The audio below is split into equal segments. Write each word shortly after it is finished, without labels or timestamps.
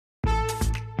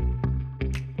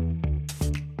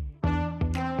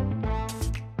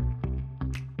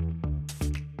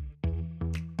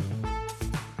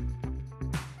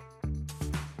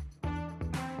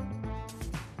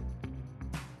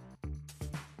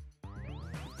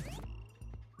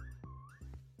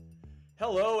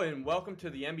Hello and welcome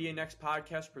to the NBA Next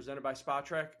podcast presented by Spot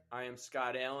Track. I am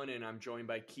Scott Allen and I'm joined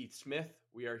by Keith Smith.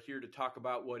 We are here to talk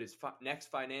about what is next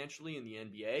financially in the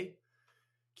NBA.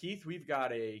 Keith, we've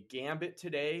got a gambit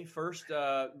today. First,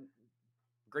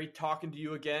 great talking to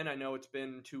you again. I know it's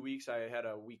been 2 weeks. I had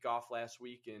a week off last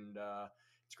week and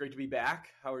it's great to be back.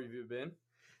 How have you been?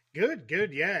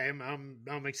 Good. Yeah,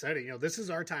 I'm excited. This is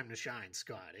our time to shine,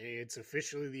 Scott. It's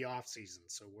officially the off season,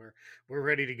 so we're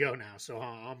ready to go now. So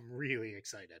I'm really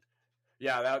excited.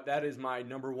 Yeah, that is my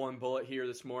number one bullet here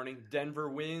this morning. Denver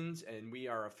wins, and we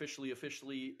are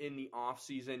officially in the off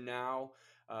season now.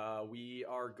 We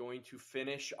are going to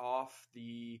finish off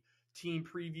the team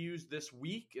previews this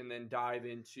week, and then dive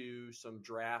into some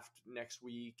draft next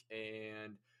week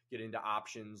and get into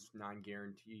options,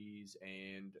 non-guarantees,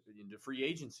 and into free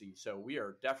agency. So we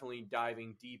are definitely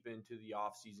diving deep into the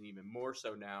offseason, even more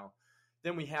so now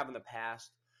than we have in the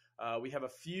past. We have a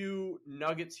few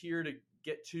nuggets here to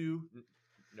get to.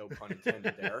 No pun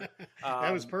intended there.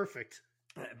 That was perfect.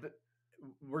 But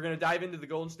we're going to dive into the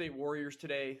Golden State Warriors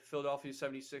today, Philadelphia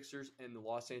 76ers, and the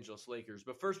Los Angeles Lakers.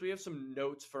 But first, we have some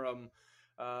notes from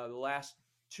the last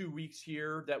 2 weeks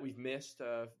here that we've missed.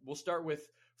 We'll start with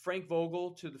Frank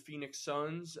Vogel to the Phoenix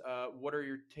Suns. What are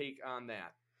your take on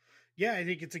that? Yeah, I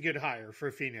think it's a good hire for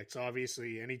Phoenix.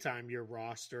 Obviously, anytime your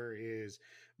roster is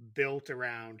built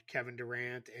around Kevin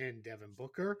Durant and Devin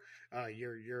Booker,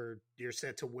 you're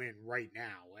set to win right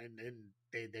now. And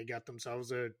they got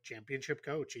themselves a championship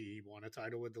coach. He won a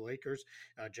title with the Lakers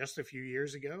just a few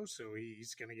years ago, so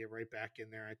he's going to get right back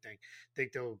in there. I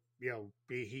think they'll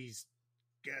he's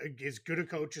as good a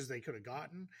coach as they could have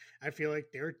gotten. I feel like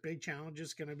their big challenge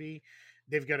is going to be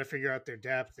they've got to figure out their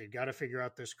depth. They've got to figure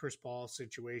out this Chris Paul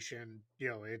situation.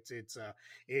 It's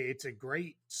a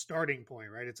great starting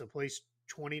point, right? It's a place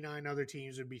 29 other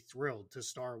teams would be thrilled to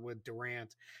start with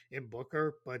Durant and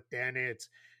Booker, but then it's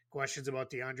questions about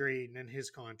DeAndre Ayton and his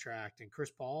contract and Chris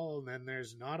Paul, and then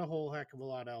there's not a whole heck of a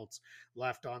lot else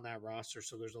left on that roster.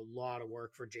 So there's a lot of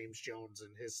work for James Jones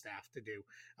and his staff to do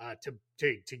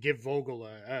to give Vogel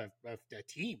a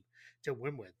team to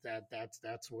win with.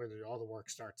 That's where all the work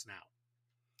starts now.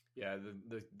 Yeah,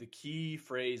 the key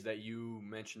phrase that you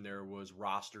mentioned there was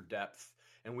roster depth,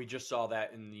 and we just saw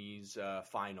that in these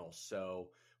finals. So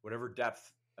whatever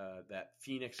depth that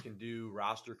Phoenix can do,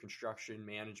 roster construction,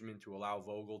 management to allow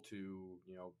Vogel to,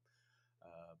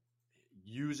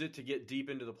 use it to get deep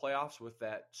into the playoffs with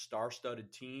that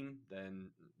star-studded team, then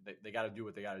they got to do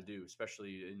what they got to do,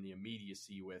 especially in the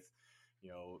immediacy with,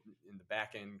 in the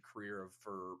back-end career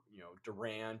for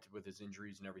Durant with his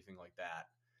injuries and everything like that.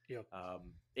 Yep.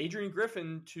 Adrian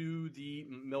Griffin to the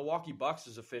Milwaukee Bucks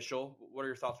is official. What are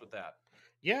your thoughts with that?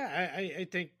 Yeah, I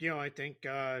think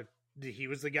he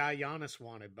was the guy Giannis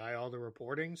wanted by all the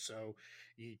reporting, so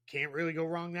you can't really go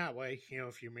wrong that way,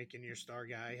 if you're making your star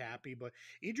guy happy. But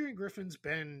Adrian Griffin's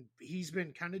been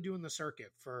kind of doing the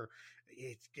circuit for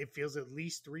it feels at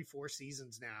least 3-4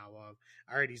 seasons now of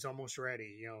all right, he's almost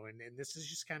ready, and this is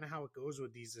just kind of how it goes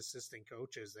with these assistant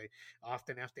coaches. They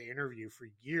often have to interview for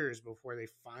years before they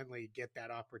finally get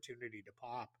that opportunity to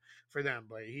pop for them.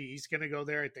 But he's going to go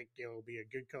there. I think he'll be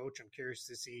a good coach. I'm curious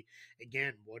to see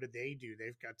again, what do they do?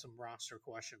 They've got some roster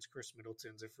questions. Chris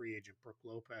Middleton's a free agent. Brook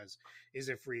Lopez is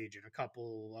a free agent. A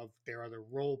couple of their other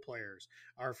role players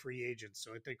are free agents.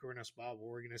 So I think we're in a spot where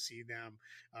we're going to see them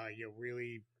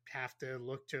really have to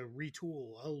look to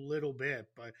retool a little bit.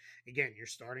 But again, you're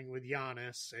starting with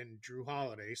Giannis and Drew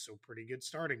Holiday, so pretty good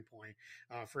starting point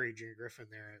for Adrian Griffin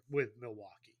there with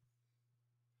Milwaukee.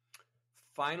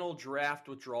 Final draft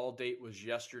withdrawal date was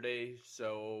yesterday,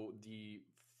 so the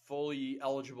fully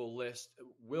eligible list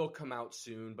will come out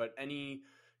soon. But any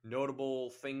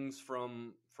notable things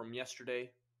from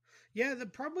yesterday? Yeah,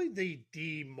 probably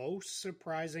the most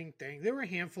surprising thing, there were a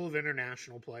handful of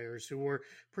international players who were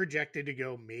projected to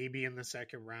go maybe in the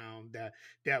second round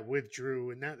that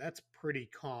withdrew, and that's pretty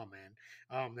common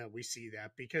that we see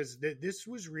that, because this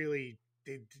was really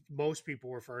most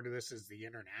people refer to this as the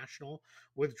international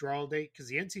withdrawal date, because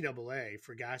the NCAA,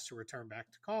 for guys to return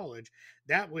back to college,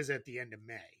 that was at the end of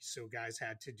May. So guys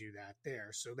had to do that there.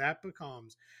 So that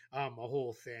becomes a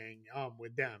whole thing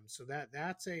with them. So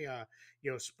that's a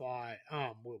spot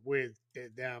with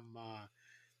them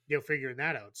figuring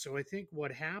that out. So I think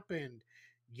what happened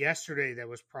yesterday that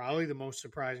was probably the most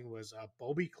surprising was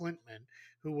Bobby Clintman,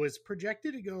 who was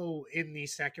projected to go in the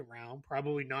second round,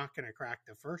 probably not going to crack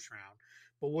the first round,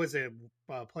 but was a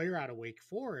player out of Wake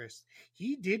Forest.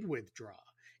 He did withdraw,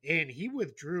 and he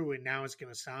withdrew and now is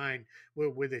going to sign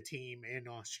with a team in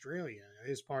Australia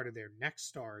as part of their Next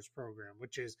Stars program,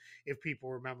 which is, if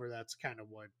people remember, that's kind of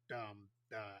what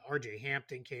RJ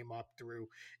Hampton came up through,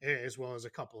 as well as a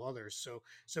couple others.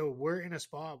 So we're in a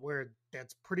spot where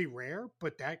that's pretty rare,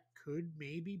 but that could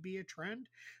maybe be a trend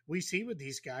we see with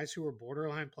these guys who are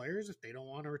borderline players if they don't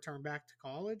want to return back to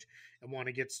college and want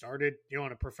to get started,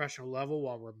 on a professional level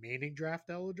while remaining draft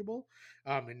eligible,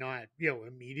 and not,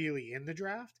 immediately in the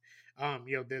draft.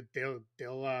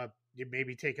 They'll you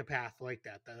maybe take a path like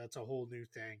that. That's a whole new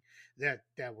thing that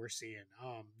we're seeing.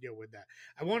 With that,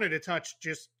 I wanted to touch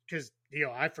just because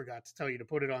I forgot to tell you to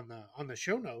put it on the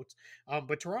show notes.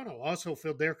 But Toronto also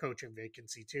filled their coaching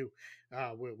vacancy too,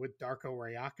 with Darko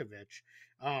Rajakovic.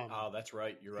 Oh, that's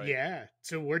right. You're right. Yeah,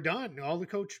 so we're done. All the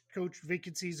coach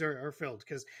vacancies are filled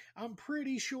because I'm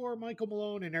pretty sure Michael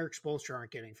Malone and Eric Spoelstra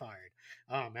aren't getting fired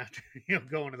after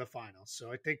going to the finals.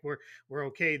 So I think we're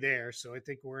okay there. So I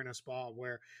think we're in a spot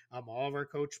where all of our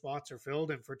coach spots are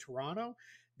filled. And for Toronto,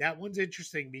 that one's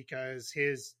interesting because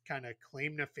his kind of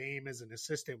claim to fame as an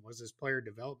assistant was his player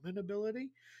development ability.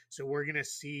 So we're gonna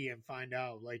see and find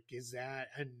out, like, is that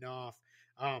enough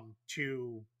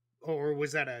to, or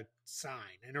was that an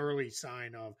early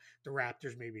sign of the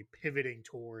Raptors maybe pivoting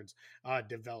towards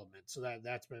development? So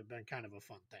that's been kind of a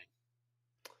fun thing.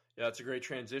 Yeah, it's a great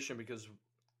transition because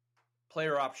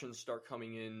player options start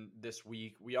coming in this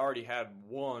week. We already had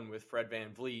one with Fred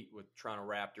VanVleet with Toronto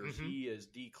Raptors. Mm-hmm. He has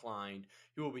declined.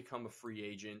 He will become a free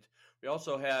agent. We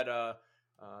also had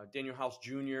Daniel House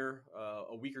Jr.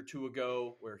 A week or two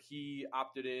ago where he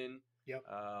opted in. Yep.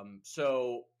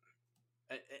 So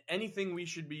anything we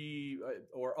should be,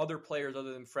 or other players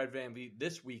other than Fred VanVleet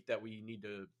this week that we need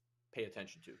to pay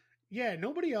attention to? Yeah,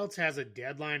 nobody else has a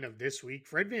deadline of this week.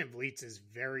 Fred VanVleet's is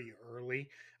very early.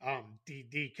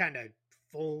 The kind of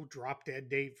full drop dead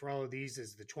date for all of these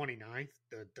is the 29th,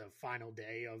 the final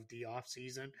day of the off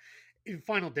season.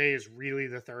 Final day is really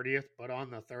the 30th, but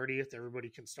on the 30th, everybody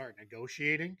can start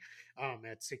negotiating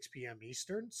at 6 p.m.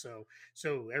 Eastern. So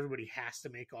everybody has to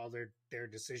make all their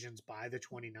decisions by the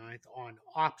 29th on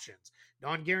options,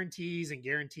 non-guarantees and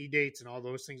guarantee dates and all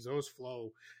those things. Those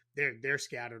flow. They're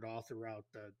scattered all throughout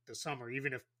the summer,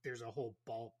 even if there's a whole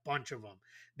bunch of them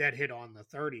that hit on the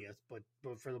 30th. But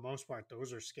for the most part,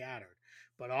 those are scattered.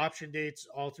 But option dates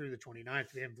all through the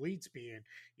 29th. VanVleet's being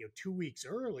 2 weeks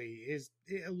early is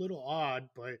a little odd,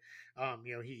 but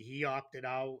he opted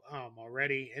out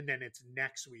already, and then it's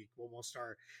next week when we'll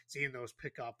start seeing those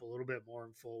pick up a little bit more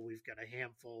in full. We've got a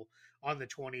handful on the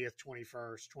 20th,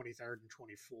 21st, 23rd, and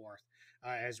 24th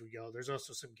as we go. There's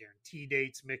also some guarantee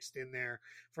dates mixed in there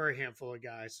for a handful of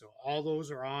guys. So all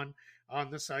those are on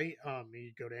the site.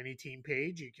 You go to any team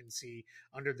page, you can see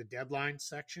under the deadline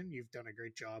section. You've done a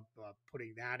great job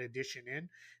putting that addition in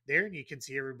there, and you can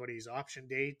see everybody's option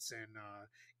dates and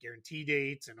guarantee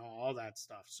dates and all that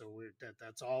stuff. So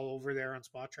that's all over there on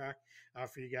Spot Track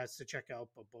for you guys to check out.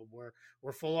 But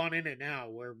we're full on in it now.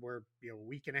 We're a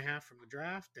week and a half from the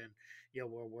draft, and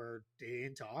we're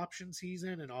into option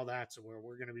season and all that. So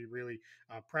we're going to be really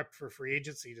prepped for free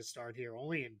agency to start here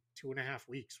only in 2.5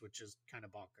 weeks, which is kind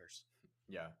of bonkers.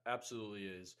 Yeah, absolutely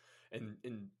is. And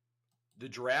the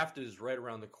draft is right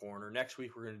around the corner. Next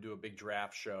week, we're going to do a big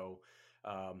draft show.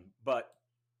 But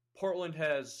Portland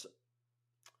has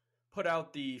put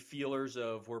out the feelers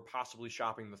of we're possibly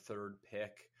shopping the third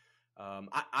pick.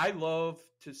 I love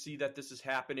to see that this is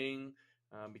happening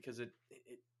because it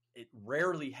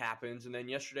rarely happens. And then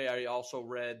yesterday, I also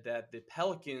read that the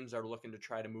Pelicans are looking to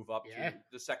try to move up to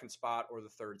the second spot or the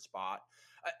third spot.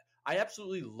 I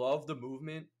absolutely love the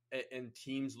movement and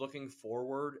teams looking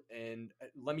forward. And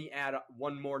let me add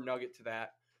one more nugget to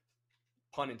that,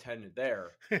 pun intended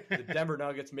there. The Denver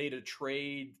Nuggets made a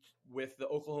trade with the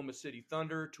Oklahoma City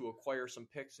Thunder to acquire some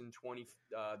picks in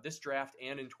this draft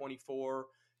and in 24,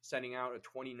 sending out a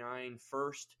 29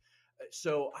 first.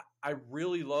 So I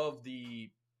really love I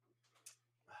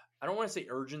don't want to say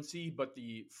urgency, but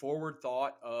the forward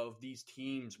thought of these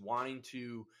teams wanting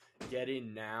to get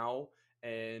in now.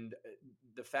 And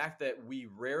the fact that we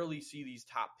rarely see these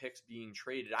top picks being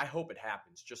traded, I hope it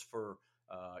happens just for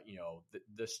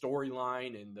the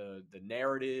storyline and the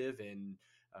narrative and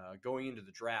going into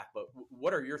the draft. But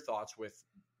what are your thoughts with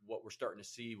what we're starting to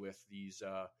see with these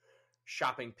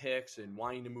shopping picks and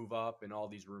wanting to move up and all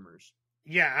these rumors?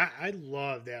 Yeah, I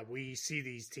love that we see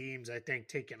these teams, I think,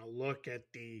 taking a look at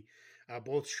the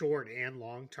both short and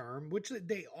long term, which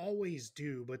they always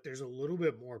do, but there's a little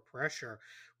bit more pressure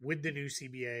with the new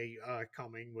CBA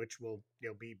coming, which will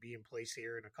be in place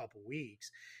here in a couple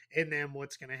weeks. And then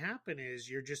what's going to happen is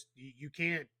you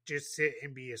can't just sit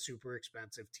and be a super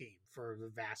expensive team for the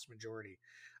vast majority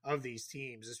of these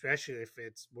teams, especially if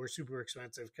we're super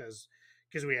expensive because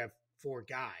we have 4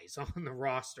 guys on the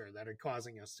roster that are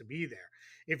causing us to be there.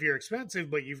 If you're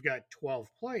expensive, but you've got 12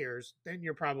 players, then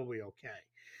you're probably okay.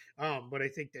 But I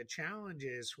think the challenge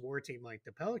is for a team like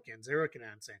the Pelicans, they're looking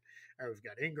at and saying, all right, we've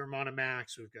got Ingram on a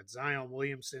max, we've got Zion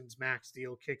Williamson's max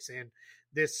deal kicks in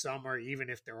this summer, even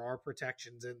if there are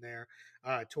protections in there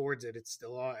towards it. It's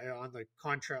still on the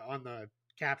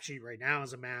cap sheet right now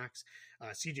as a max.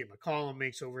 CJ McCollum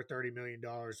makes over $30 million.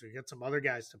 We got some other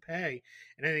guys to pay.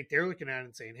 And I think they're looking at it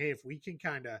and saying, hey, if we can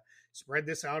kind of spread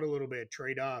this out a little bit,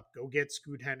 trade up, go get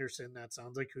Scoot Henderson. That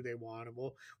sounds like who they want. And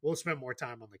we'll spend more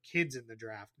time on the kids in the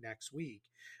draft next week.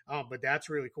 But that's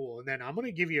really cool. And then I'm going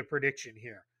to give you a prediction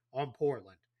here on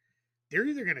Portland. They're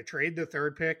either going to trade the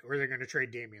third pick or they're going to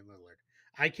trade Damian Lillard.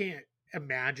 I can't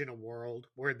imagine a world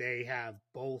where they have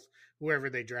both whoever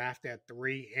they draft at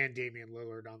 3 and Damian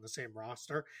Lillard on the same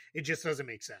roster. It just doesn't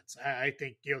make sense. I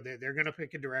think they're going to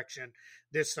pick a direction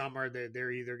this summer.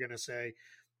 They're either going to say,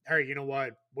 all right, you know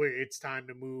what, it's time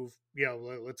to move.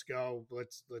 Let's go.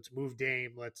 Let's move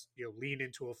Dame. Let's lean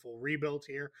into a full rebuild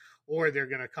here. Or they're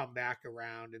going to come back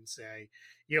around and say,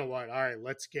 you know what, all right,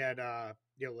 let's get it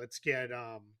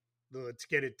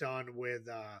done with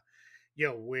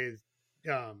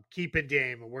keeping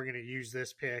Dame, and we're going to use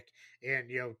this pick and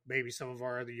maybe some of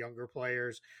our other younger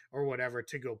players or whatever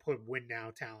to go put win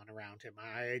now talent around him.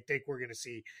 I think we're going to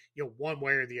see one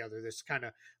way or the other. This kind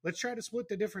of let's try to split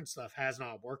the different stuff has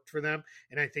not worked for them,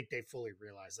 and I think they fully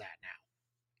realize that now.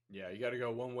 Yeah, you got to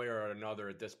go one way or another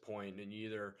at this point, and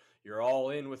either you're all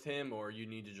in with him or you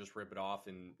need to just rip it off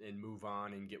and move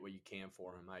on and get what you can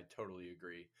for him. I totally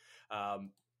agree.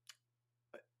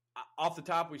 Off the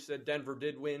top, we said Denver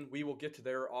did win. We will get to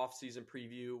their offseason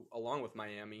preview along with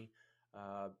Miami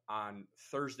on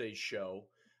Thursday's show.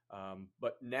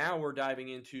 But now we're diving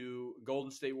into Golden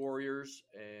State Warriors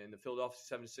and the Philadelphia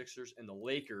 76ers and the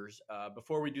Lakers.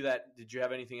 Before we do that, did you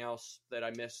have anything else that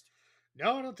I missed?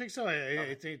 No, I don't think so.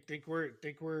 I think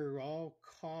we're all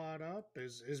caught up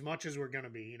as much as we're going to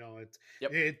be. It's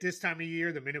at this time of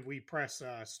year, the minute we press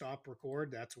stop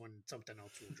record, that's when something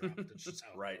else will drop. That's just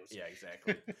how right. It goes. Yeah,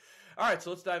 exactly. All right, so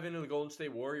let's dive into the Golden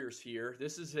State Warriors here.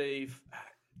 This is a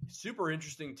super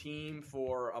interesting team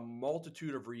for a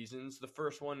multitude of reasons. The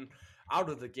first one out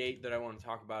of the gate that I want to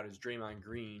talk about is Draymond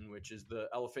Green, which is the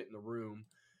elephant in the room.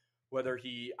 Whether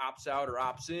he opts out or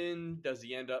opts in, does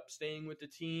he end up staying with the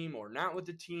team or not with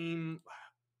the team?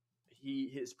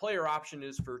 His player option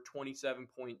is for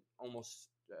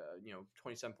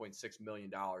 $27.6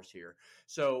 million here.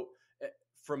 So,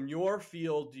 from your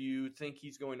field, do you think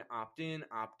he's going to opt in,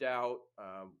 opt out?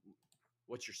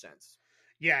 What's your sense?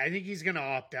 Yeah, I think he's going to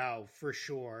opt out for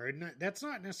sure, and that's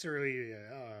not necessarily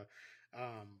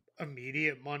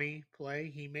immediate money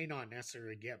play. He may not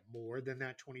necessarily get more than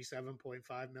that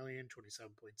 27.5 million,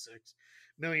 27.6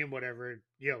 million, whatever,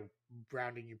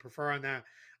 rounding you prefer on that.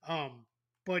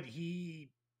 But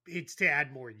it's to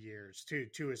add more years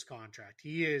to his contract.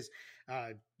 He is,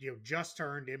 just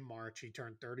turned in March. He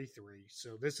turned 33.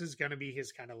 So this is going to be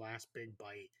his kind of last big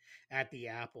bite at the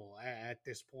apple at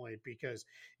this point, because,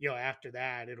 after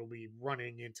that, it'll be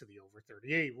running into the over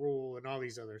 38 rule and all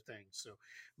these other things. So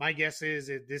my guess is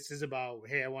that this is about,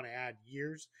 hey, I want to add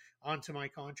years onto my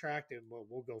contract, and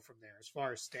we'll go from there. As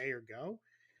far as stay or go,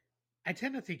 I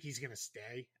tend to think he's going to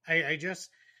stay. I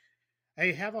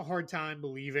have a hard time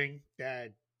believing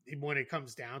that when it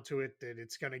comes down to it, that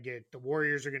it's going to the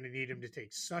Warriors are going to need him to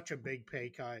take such a big pay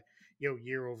cut,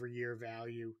 year over year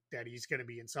value, that he's going to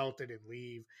be insulted and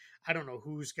leave. I don't know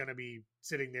who's going to be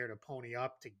sitting there to pony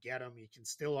up to get him. He can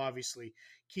still obviously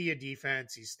key a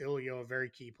defense. He's still, a very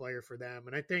key player for them.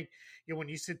 And I think, when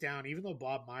you sit down, even though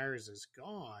Bob Myers is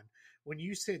gone, when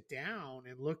you sit down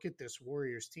and look at this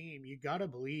Warriors team, you got to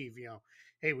believe,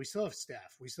 hey, we still have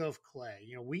Steph, we still have Clay.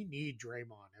 We need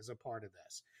Draymond as a part of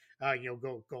this.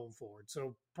 Going forward.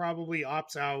 So probably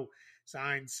opts out,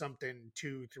 signs something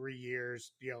 2-3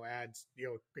 years, adds,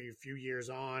 a few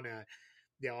years on,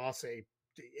 I'll say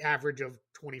the average of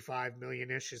 25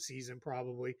 million-ish a season,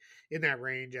 probably in that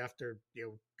range after,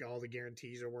 all the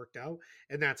guarantees are worked out.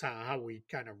 And that's how we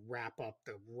kind of wrap up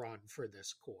the run for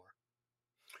this core.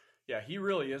 Yeah, he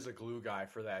really is a glue guy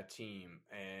for that team.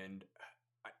 And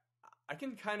I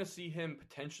can kind of see him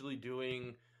potentially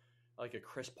doing like a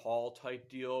Chris Paul type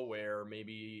deal where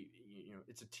maybe,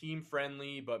 it's a team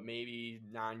friendly, but maybe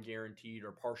non-guaranteed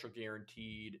or partial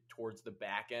guaranteed towards the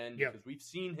back end. Yep. Because we've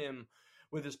seen him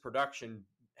with his production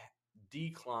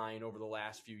decline over the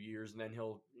last few years. And then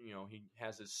he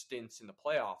has his stints in the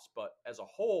playoffs, but as a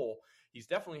whole, he's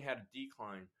definitely had a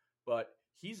decline, but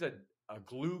he's a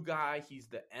glue guy. He's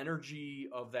the energy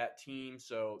of that team.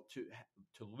 So to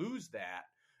lose that,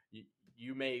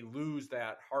 you may lose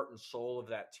that heart and soul of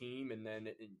that team, and then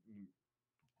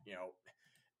you know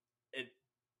it.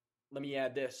 Let me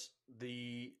add this: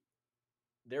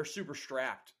 they're super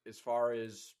strapped as far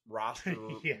as roster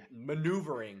Yeah.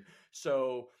 maneuvering,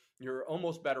 so you're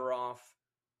almost better off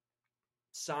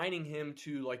signing him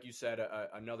to, like you said,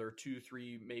 another 2,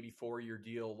 3, maybe 4 year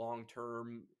deal, long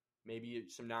term, maybe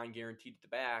some non-guaranteed at the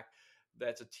back.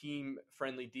 That's a team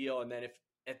friendly deal. And then if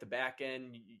at the back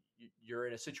end you're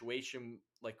in a situation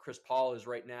like Chris Paul is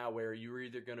right now, where you're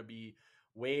either going to be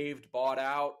waived, bought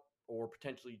out, or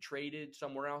potentially traded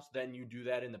somewhere else, then you do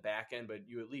that in the back end, but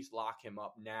you at least lock him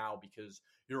up now because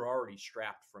you're already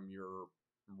strapped from your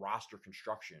roster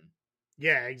construction.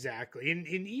 Yeah, exactly. And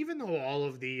even though all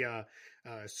of the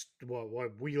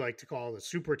what we like to call the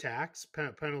super tax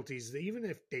penalties, even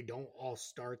if they don't all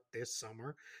start this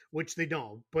summer, which they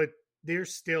don't, but they're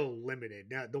still limited.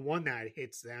 Now, the one that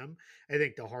hits them, I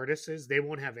think the hardest is they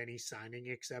won't have any signing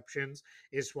exceptions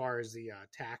as far as the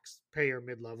taxpayer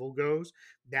mid level goes.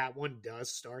 That one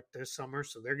does start this summer,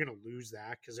 so they're going to lose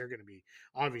that because they're going to be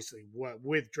obviously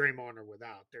with Draymond or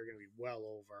without, they're going to be well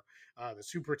over the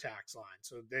super tax line.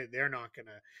 So they're not going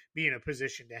to be in a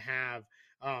position to have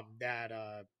that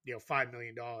 $5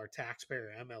 million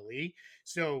taxpayer MLE.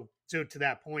 So to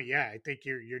that point, yeah, I think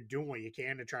you're doing what you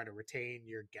can to try to retain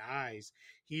your guys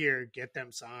here, get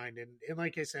them signed, and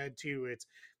like I said too, it's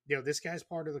this guy's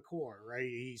part of the core, right?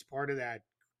 He's part of that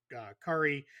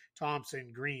Curry,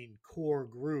 Thompson, Green core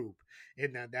group,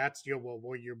 and that's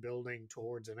what you're building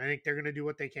towards. And I think they're going to do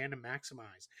what they can to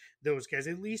maximize those guys,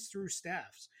 at least through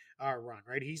Steph's run.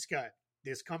 Right, he's got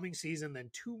this coming season,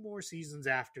 then 2 more seasons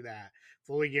after that,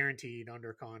 fully guaranteed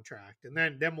under contract, and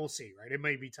then we'll see. Right, it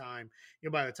may be time.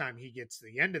 By the time he gets to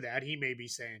the end of that, he may be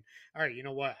saying, "All right, you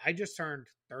know what? I just turned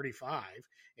 35,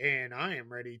 and I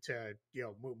am ready to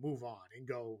move on and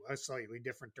go a slightly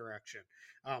different direction."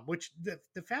 Which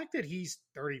the fact that he's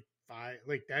 35,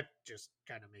 like that, just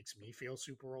kind of makes me feel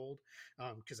super old,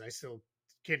 because I still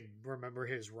can remember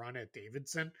his run at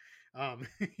Davidson,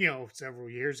 several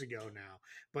years ago now.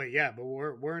 But yeah, but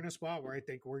we're in a spot where I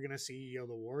think we're gonna see the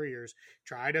Warriors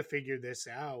try to figure this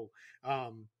out,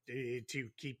 to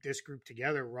keep this group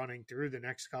together running through the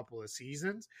next couple of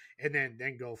seasons, and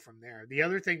then go from there. The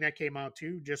other thing that came out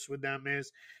too, just with them,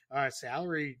 is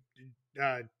salary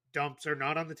dumps are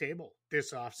not on the table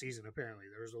this offseason. Apparently,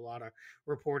 there's a lot of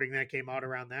reporting that came out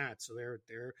around that. So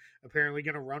they're apparently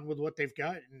going to run with what they've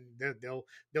got, and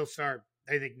they'll start.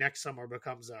 I think next summer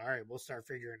becomes all right. We'll start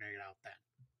figuring it out then.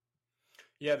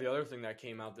 Yeah, the other thing that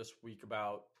came out this week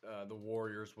about the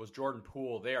Warriors was Jordan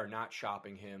Poole. They are not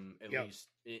shopping him, at Yep. least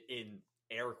in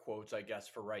air quotes, I guess,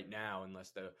 for right now,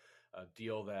 unless the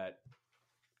deal that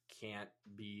can't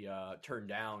be turned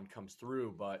down comes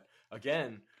through. But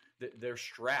again, they're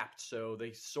strapped, so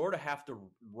they sort of have to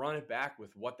run it back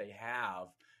with what they have.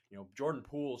 Jordan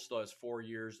Poole still has 4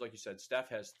 years, like you said. Steph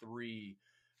has 3.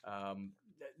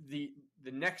 The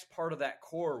next part of that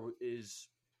core is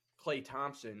Klay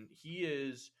Thompson. He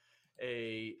is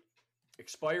a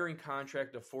expiring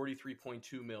contract of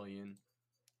 $43.2 million,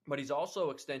 but he's also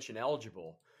extension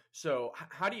eligible. So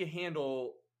how do you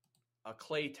handle a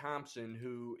Klay Thompson,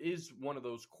 who is one of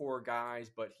those core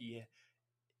guys, but he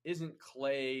isn't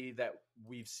Klay that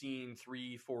we've seen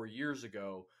 3, 4 years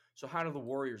ago? So how do the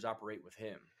Warriors operate with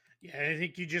him? Yeah, I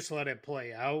think you just let it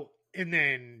play out, and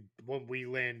then when we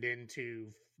land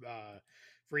into uh,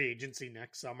 free agency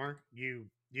next summer, you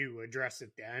address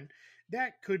it then.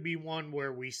 That could be one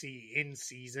where we see in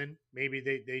season. Maybe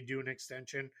they do an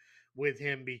extension with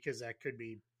him, because that could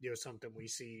be something we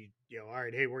see. All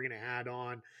right, hey, we're going to add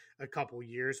on a couple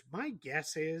years. My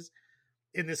guess is,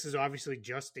 and this is obviously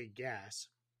just a guess,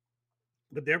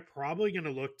 but they're probably going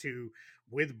to look to,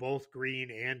 with both Green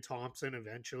and Thompson,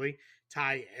 eventually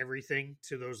tie everything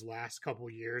to those last couple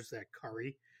years that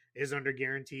Curry is under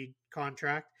guaranteed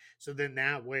contract. So then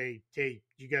that way, hey,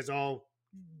 you guys all,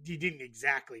 you didn't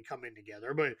exactly come in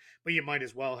together, but you might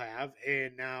as well have.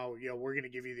 And now we're going to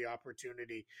give you the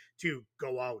opportunity to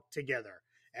go out together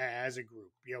as a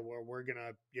group. Where we're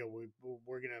gonna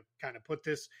we're gonna kind of put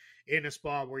this in a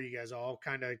spot where you guys all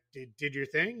kind of did your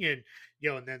thing, and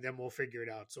and then we'll figure it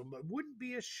out. So it wouldn't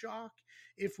be a shock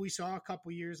if we saw a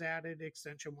couple years added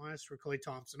extension wise for Klay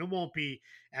Thompson. It won't be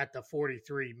at the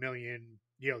 43 million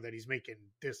that he's making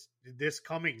this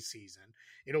coming season.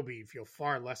 It'll be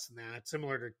far less than that,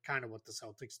 similar to kind of what the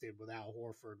Celtics did with Al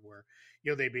Horford, where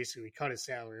they basically cut his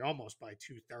salary almost by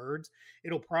 2/3.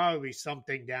 It'll probably be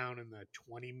something down in the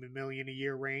 20 million a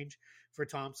year range for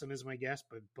Thompson, is my guess.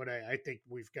 But I think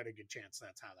we've got a good chance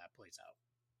that's how that plays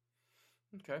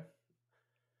out. Okay.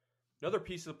 Another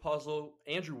piece of the puzzle,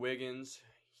 Andrew Wiggins.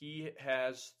 He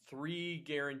has 3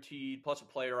 guaranteed plus a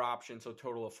player option, so a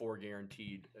total of 4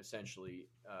 guaranteed, essentially.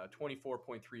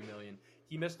 24.3 million.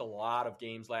 He missed a lot of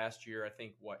games last year. I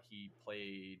think he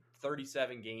played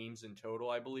 37 games in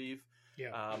total, I believe.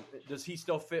 Yeah. Does he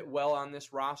still fit well on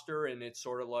this roster? And it's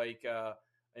sort of like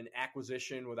an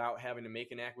acquisition without having to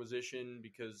make an acquisition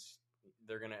because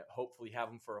they're going to hopefully have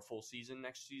him for a full season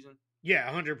next season.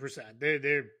 Yeah, 100%.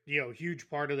 They're huge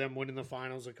part of them winning the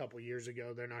finals a couple years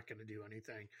ago. They're not going to do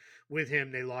anything with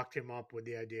him. They locked him up with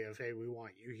the idea of, hey, we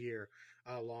want you here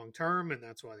long term, and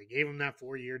that's why they gave him that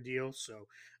 4-year deal. So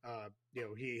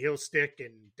he'll stick,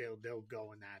 and they'll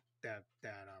go in that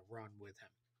run with him.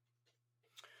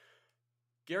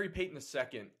 Gary Payton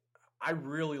II, I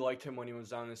really liked him when he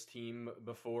was on this team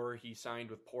before he signed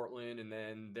with Portland, and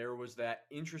then there was that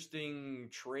interesting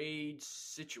trade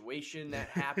situation that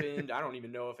happened. I don't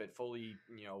even know if it fully,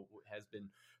 has been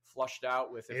flushed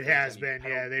out with. It has been,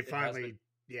 yeah. They finally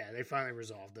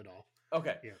resolved it all.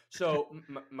 Okay, yeah. So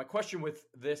my question with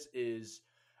this is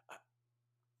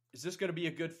this going to be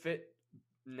a good fit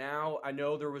now? I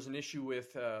know there was an issue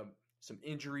with some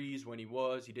injuries when he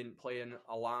didn't play in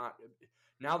a lot.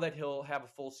 Now that he'll have a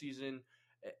full season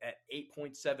at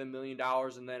 $8.7 million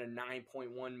and then a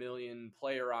 $9.1 million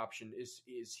player option, is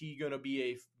he going to be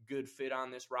a good fit on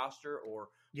this roster, or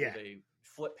will they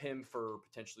flip him for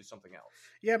potentially something else?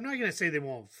 Yeah, I'm not going to say they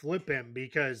won't flip him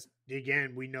because,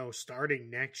 again, we know starting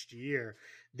next year,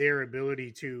 their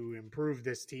ability to improve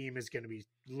this team is going to be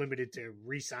limited to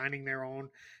re-signing their own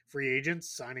free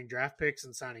agents, signing draft picks,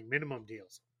 and signing minimum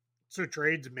deals. So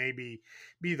trades may be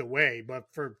the way, but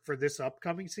for this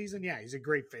upcoming season, yeah, he's a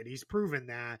great fit. He's proven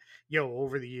that,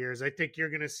 over the years. I think you're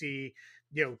going to see,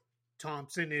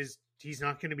 Thompson he's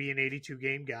not going to be an 82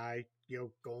 game guy,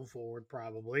 going forward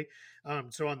probably.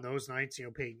 So on those nights,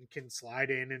 Peyton can slide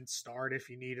in and start if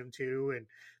you need him to.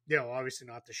 And, obviously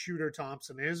not the shooter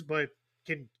Thompson is, but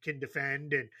can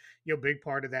defend, and big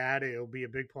part of that, it'll be a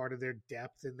big part of their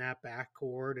depth in that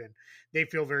backcourt, and they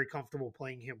feel very comfortable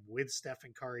playing him with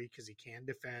Stephen Curry because he can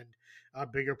defend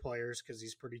bigger players because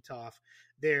he's pretty tough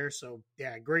there. So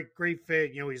yeah, great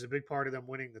fit. He's a big part of them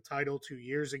winning the title 2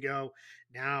 years ago.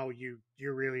 Now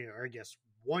you're really, or I guess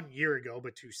 1 year ago,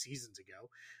 but 2 seasons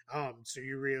ago. So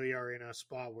you really are in a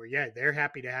spot where, yeah, they're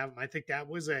happy to have him. I think that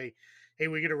was hey,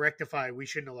 we got to rectify. We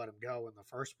shouldn't have let him go in the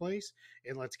first place,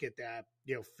 and let's get that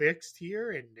fixed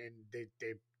here. And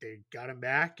they got him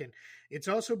back, and it's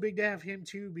also big to have him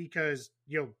too because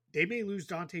they may lose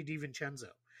Dante DiVincenzo,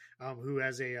 who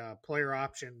has a player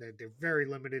option that they're very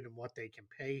limited in what they can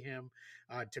pay him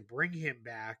to bring him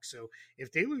back. So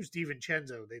if they lose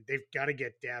DiVincenzo, they've got to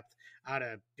get depth out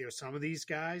of some of these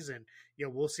guys, and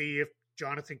we'll see if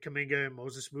Jonathan Kuminga and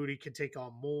Moses Moody can take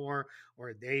on more,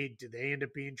 or do they end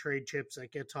up being trade chips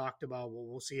that get talked about? Well,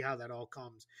 we'll see how that all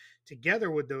comes together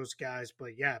with those guys.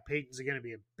 But yeah, Peyton's going to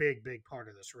be a big part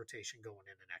of this rotation going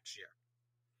into next year.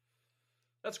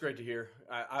 That's great to hear.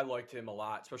 I liked him a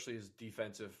lot, especially his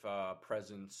defensive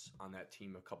presence on that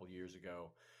team a couple years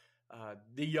ago.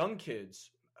 The young kids,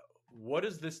 what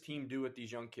does this team do with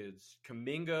these young kids?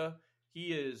 Kuminga,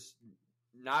 he is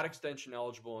not extension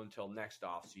eligible until next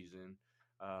offseason.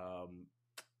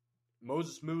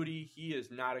 Moses Moody, he is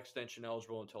not extension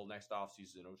eligible until next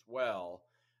offseason as well.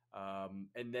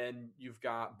 And then you've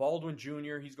got Baldwin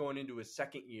Jr., he's going into his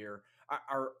second year.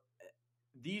 Are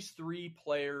these 3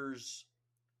 players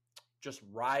just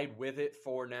ride with it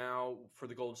for now for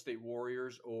the Golden State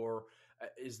Warriors, or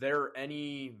is there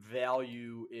any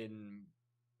value in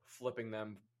flipping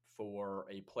them for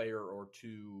a player or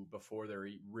 2 before they're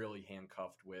really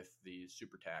handcuffed with the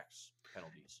super tax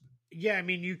penalties? Yeah, I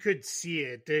mean, you could see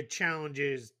it. The challenge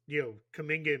is,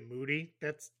 Kuminga and Moody,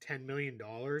 that's $10 million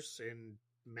in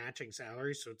matching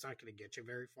salaries, so it's not going to get you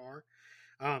very far.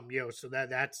 So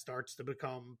that starts to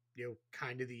become,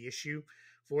 kind of the issue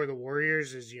for the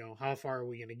Warriors is, how far are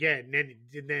we going to get? And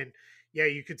then, yeah,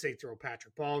 you could say throw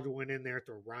Patrick Baldwin in there,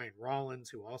 throw Ryan Rollins,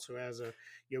 who also has a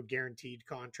guaranteed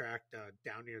contract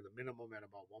down near the minimum at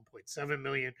about $1.7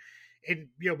 million, and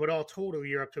but all total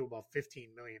you're up to about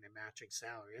 $15 million in matching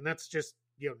salary, and that's just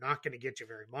not going to get you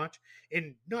very much,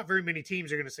 and not very many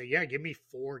teams are going to say, yeah, give me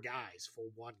 4 guys for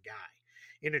 1 guy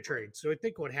in a trade. So I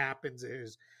think what happens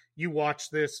is you watch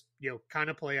this, kind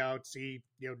of play out, see,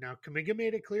 now Kuminga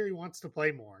made it clear he wants to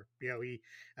play more.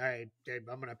 I'm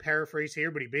going to paraphrase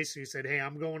here, but he basically said, hey,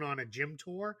 I'm going on a gym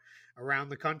tour around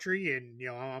the country, and,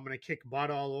 I'm going to kick butt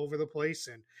all over the place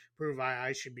and prove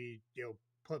I should be,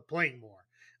 playing more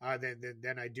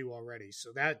than I do already.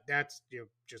 So that's,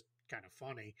 just kind of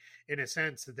funny in a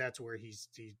sense that that's where his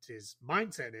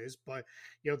mindset is. But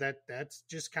that's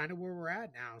just kind of where we're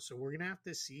at now. So we're gonna have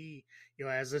to see,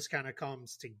 as this kind of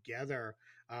comes together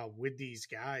with these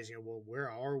guys, well,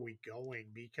 where are we going?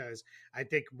 Because I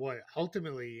think what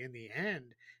ultimately in the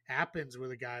end happens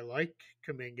with a guy like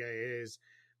Kaminga is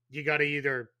you got to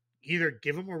either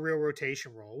give him a real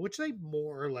rotation role, which they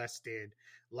more or less did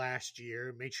last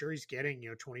year, make sure he's getting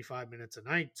 25 minutes a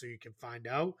night so you can find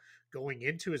out going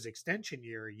into his extension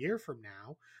year a year from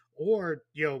now, or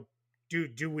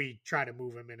do we try to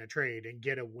move him in a trade and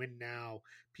get a win now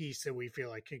piece that we feel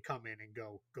like can come in and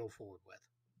go forward with.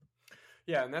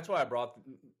 Yeah, and that's why I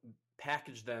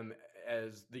packaged them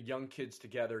as the young kids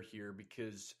together here,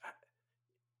 because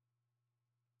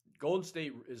Golden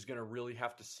State is going to really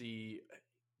have to see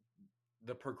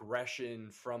the progression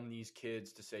from these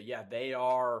kids to say, yeah, they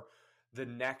are the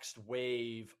next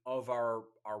wave of our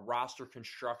roster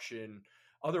construction.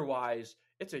 Otherwise,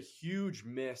 it's a huge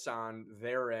miss on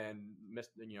their end,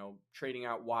 trading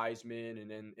out Wiseman. And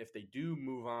then if they do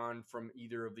move on from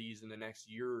either of these in the next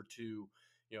year or two,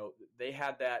 they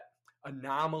had that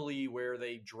anomaly where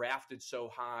they drafted so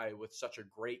high with such a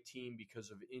great team because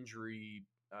of injury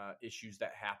issues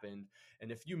that happened.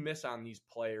 And if you miss on these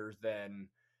players, then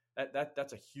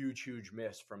that's a huge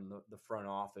miss from the front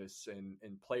office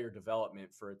and player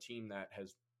development for a team that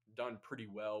has done pretty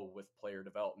well with player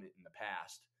development in the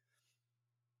past.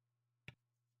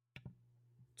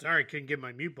 Sorry, couldn't get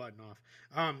my mute button off.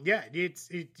 Yeah,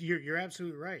 you're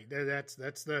absolutely right. That's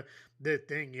the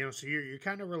thing, So you're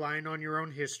kind of relying on your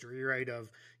own history, right? Of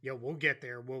we'll get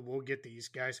there, we'll get these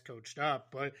guys coached up,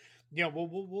 but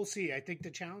we'll see. I think the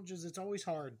challenge is it's always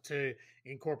hard to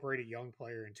incorporate a young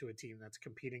player into a team that's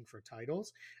competing for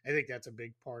titles. I think that's a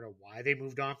big part of why they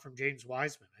moved on from James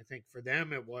Wiseman. I think for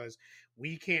them it was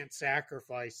we can't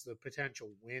sacrifice the potential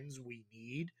wins we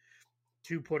need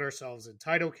to put ourselves in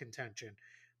title contention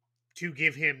to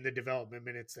give him the development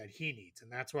minutes that he needs.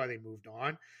 And that's why they moved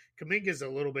on. Kuminga's not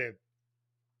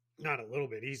a little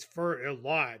bit, he's for a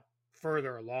lot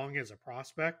further along as a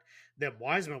prospect than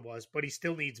Wiseman was, but he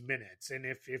still needs minutes. And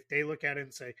if they look at it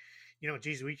and say,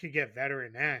 geez, we could get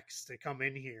veteran X to come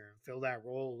in here and fill that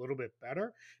role a little bit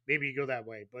better, maybe you go that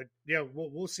way. But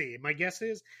we'll see. My guess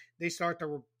is they start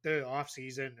the off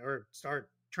season or start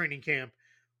training camp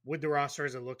with the roster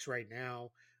as it looks right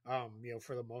now.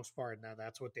 For the most part, now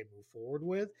that's what they move forward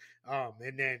with.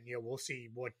 And then, we'll see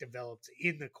what develops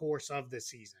in the course of the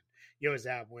season. Is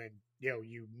that when,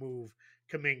 you move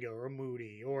Kuminga or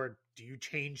Moody, or do you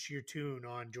change your tune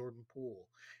on Jordan Poole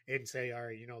and say, all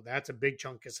right, that's a big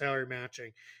chunk of salary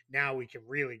matching. Now we can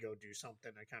really go do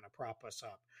something to kind of prop us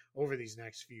up over these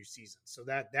next few seasons. So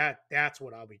that's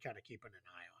what I'll be kind of keeping an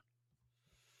eye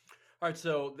on. All right.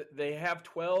 So they have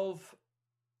 12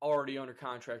 already under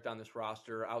contract on this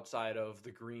roster outside of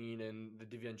the Green and the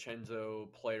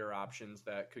DiVincenzo player options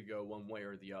that could go one way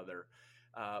or the other.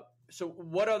 So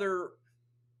what other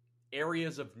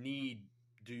areas of need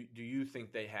do you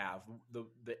think they have?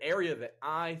 The area that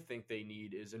I think they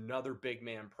need is another big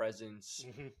man presence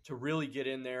to really get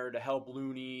in there to help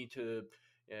Looney, to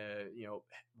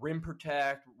rim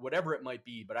protect, whatever it might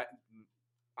be. But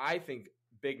I think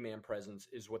big man presence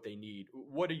is what they need.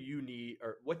 What do you need,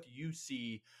 or what do you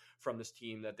see from this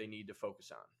team that they need to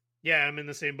focus on? Yeah, I'm in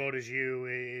the same boat as you.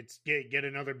 It's get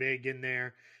another big in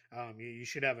there. You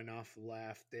should have enough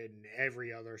left in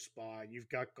every other spot. You've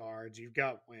got guards, you've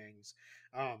got wings.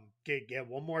 Get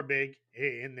one more big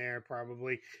in there,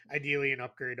 probably. Ideally, an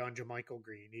upgrade on JaMychal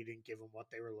Green. He didn't give them what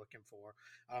they were looking for.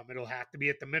 It'll have to be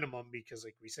at the minimum because,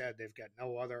 like we said, they've got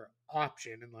no other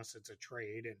option unless it's a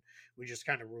trade, and we just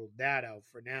kind of ruled that out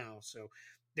for now. So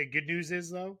the good news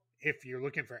is, though, if you're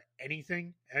looking for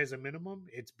anything as a minimum,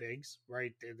 it's bigs,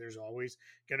 right? There's always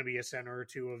going to be a center or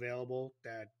two available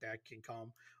that can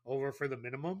come over for the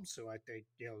minimum. So I think,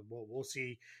 we'll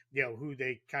see, who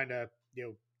they kind of,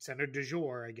 center du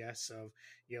jour, I guess, of,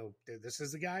 this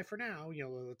is the guy for now,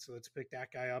 let's pick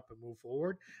that guy up and move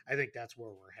forward. I think that's where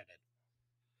we're headed.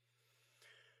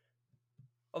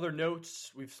 Other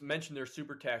notes, we've mentioned their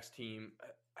super tax team.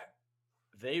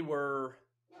 Their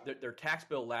tax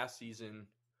bill last season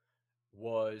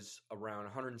was around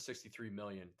 163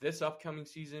 million. This upcoming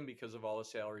season, because of all the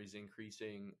salaries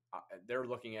increasing, they're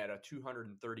looking at a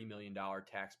 $230 million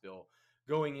tax bill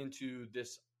going into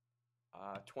this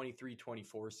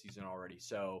 23-24 season already.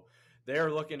 So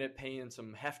they're looking at paying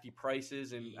some hefty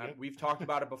prices, and we've talked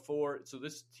about it before. So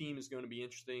this team is going to be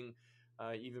interesting,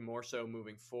 even more so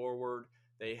moving forward.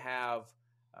 They have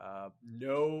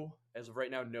as of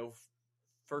right now, no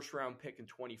first round pick in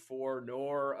 24,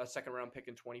 nor a second round pick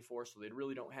in 24. So they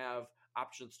really don't have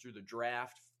options through the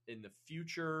draft in the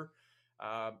future.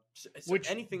 So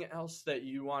Which, anything else that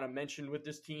you want to mention with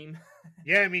this team?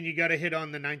 yeah, I mean, you got to hit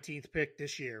on the 19th pick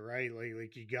this year, right?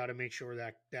 Like you got to make sure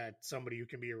that somebody who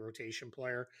can be a rotation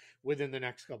player within the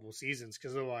next couple of seasons,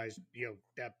 because otherwise,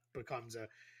 that becomes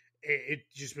it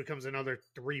just becomes another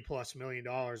 $3+ million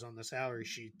on the salary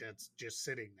sheet that's just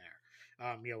sitting there.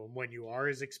 And when you are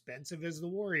as expensive as the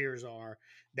Warriors are,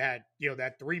 that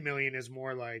 3 million is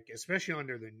more like, especially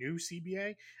under the new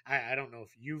CBA. I don't know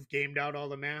if you've gamed out all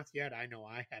the math yet. I know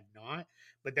I have not,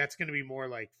 but that's going to be more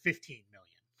like 15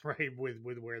 million, right?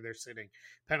 With where they're sitting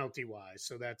penalty wise.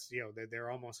 So that's,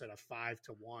 they're almost at a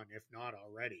 5-1, if not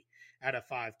already at a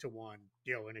 5-1,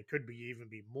 and it could be even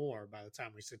be more by the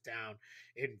time we sit down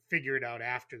and figure it out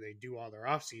after they do all their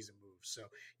offseason moves. So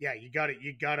yeah, you gotta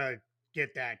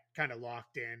get that kind of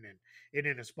locked and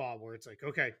in a spot where it's like,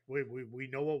 okay, we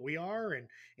know what we are, and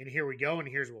here we go, and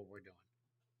here's what we're doing.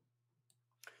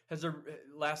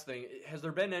 Last thing, has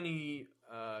there been any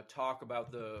talk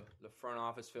about the front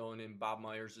office filling in Bob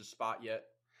Myers' spot yet?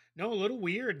 No, a little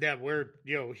weird that we're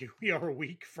we are a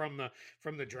week from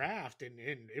the draft, and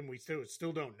we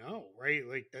still don't know, right?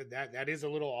 Like that is a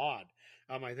little odd.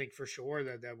 I think for sure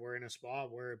that we're in a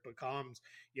spot where it becomes,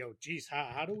 geez,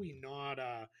 how do we not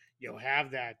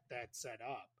have that set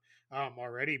up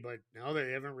already? But no,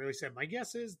 they haven't really said. My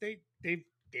guess is they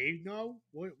know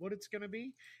what it's going to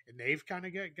be, and they've kind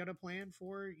of got a plan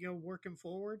for working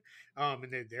forward,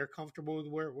 and they're comfortable with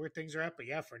where things are at. But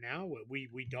yeah, for now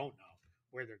we don't know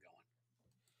where they're going.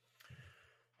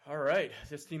 All right,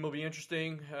 this team will be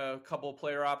interesting. A couple of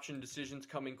player option decisions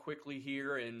coming quickly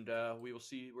here, and we will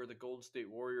see where the Golden State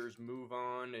Warriors move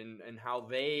on and how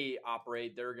they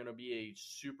operate. They're going to be a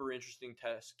super interesting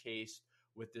test case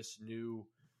with this new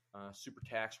super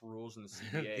tax rules in the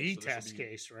CBA. The test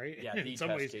case, right? Yeah, the in some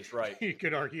test ways, case, right. You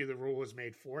could argue the rule was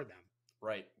made for them.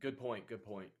 Right, good point.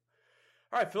 All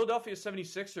right, Philadelphia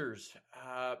 76ers.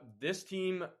 This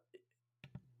team,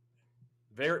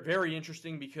 very, very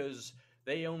interesting because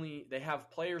they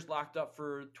have players locked up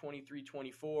for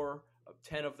 23-24,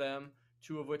 10 of them,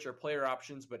 2 of which are player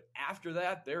options. But after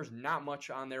that, there's not much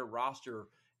on their roster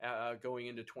going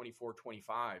into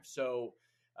 24-25. So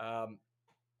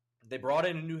they brought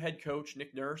in a new head coach,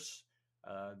 Nick Nurse.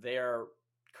 They are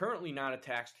currently not a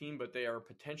tax team, but they are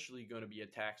potentially going to be a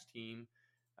tax team.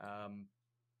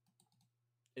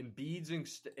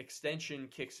 Embiid's extension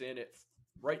kicks in at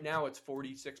right now it's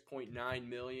 $46.9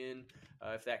 million.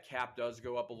 If that cap does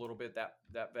go up a little bit,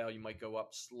 that value might go up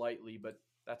slightly, but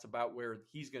that's about where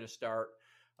he's going to start.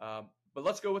 But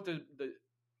let's go with the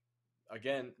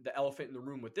elephant in the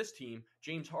room with this team.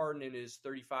 James Harden and his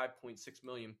 $35.6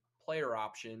 million player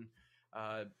option.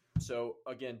 So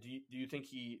again, do you think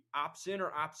he opts in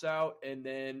or opts out? And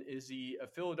then is he a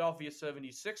Philadelphia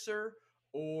 76er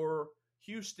or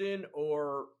Houston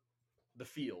or the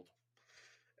field?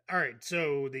 All right,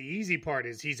 so the easy part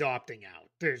is he's opting out.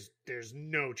 There's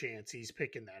no chance he's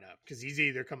picking that up because he's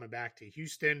either coming back to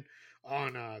Houston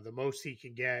on the most he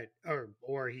can get,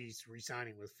 or he's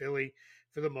re-signing with Philly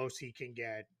for the most he can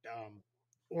get,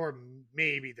 or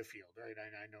maybe the field. Right?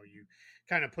 I know you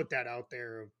kind of put that out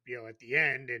there, at the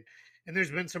end, and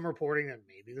there's been some reporting that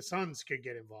maybe the Suns could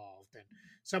get involved and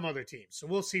some other teams. So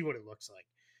we'll see what it looks like.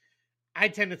 I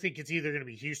tend to think it's either going to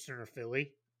be Houston or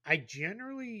Philly. I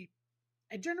generally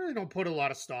don't put a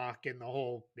lot of stock in the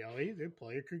whole, the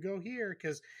player could go here,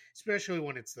 because especially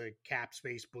when it's the cap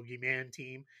space boogeyman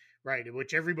team, right,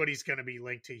 which everybody's going to be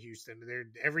linked to Houston.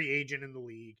 Every agent in the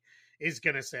league is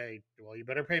going to say, well, you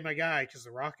better pay my guy because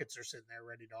the Rockets are sitting there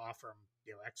ready to offer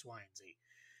him, X, Y, and Z.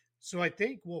 So I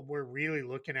think what we're really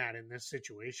looking at in this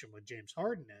situation with James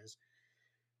Harden is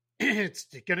it's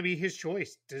going to be his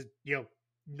choice to,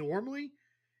 normally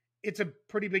it's a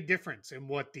pretty big difference in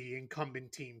what the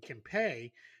incumbent team can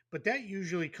pay, but that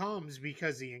usually comes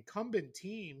because the incumbent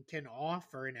team can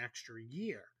offer an extra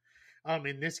year.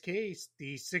 In this case,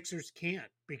 the Sixers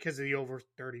can't because of the over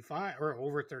 35 or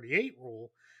over 38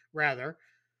 rule, rather.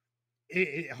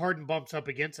 Harden bumps up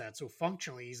against that. So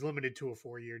functionally, he's limited to a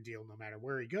 4-year deal no matter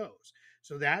where he goes.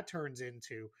 So that turns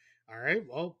into, all right,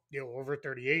 well, over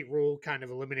 38 rule kind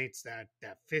of eliminates that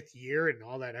 5th year and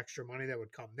all that extra money that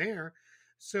would come there.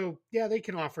 So, yeah, they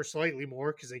can offer slightly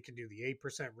more because they can do the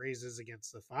 8% raises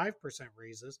against the 5%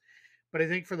 raises. But I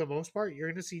think for the most part, you're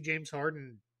going to see James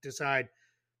Harden decide,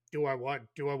 do I want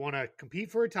to compete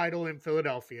for a title in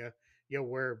Philadelphia,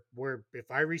 where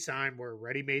if I resign, we're a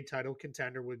ready-made title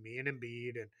contender with me and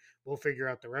Embiid, and we'll figure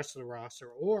out the rest of the roster,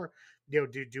 or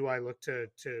do I look to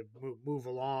move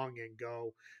along and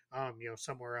go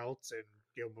somewhere else and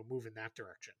move in that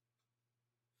direction?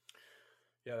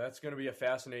 Yeah, that's going to be a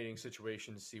fascinating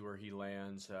situation to see where he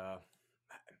lands.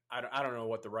 I don't know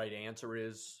what the right answer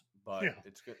is, but Yeah.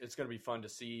 it's going to be fun to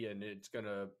see, and it's going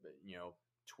to,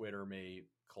 Twitter may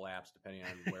collapse depending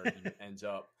on where he ends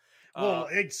up. Well,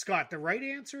 Scott, the right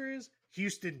answer is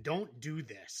Houston. Don't do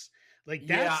this. Like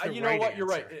that's Yeah, the you know right what? You're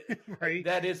right. answer, right?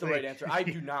 That is the right Like, answer. I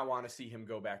do not want to see him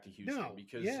go back to Houston no,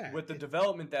 because yeah, with the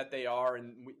development that they are,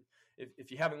 and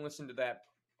if you haven't listened to that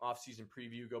offseason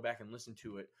preview, go back and listen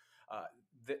to it. Uh,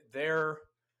 they're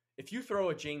if you throw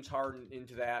a James Harden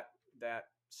into that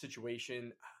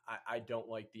situation, I don't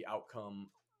like the outcome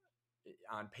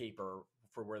on paper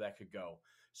for where that could go.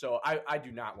 So I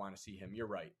do not want to see him. You're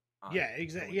right. yeah,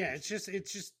 exactly. Yeah, it's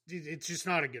just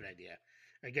not a good idea.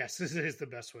 I guess this is the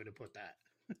best way to put that.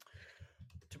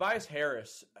 Tobias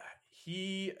Harris,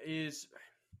 he is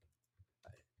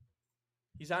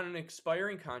he's on an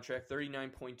expiring contract,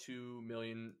 $39.2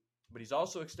 million, but he's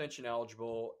also extension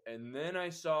eligible. And then I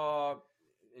saw,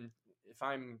 and if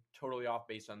I'm totally off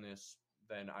base on this,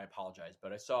 then I apologize.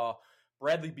 But I saw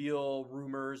Bradley Beal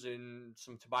rumors and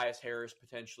some Tobias Harris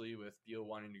potentially, with Beal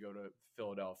wanting to go to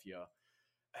Philadelphia.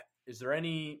 Is there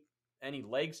any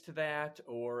legs to that,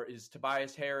 or is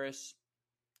Tobias Harris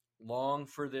long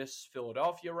for this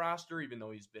Philadelphia roster, even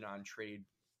though he's been on trade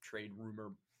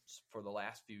rumor for the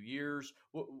last few years?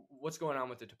 What's going on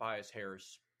with the Tobias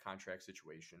Harris contract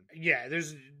situation? Yeah,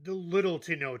 there's little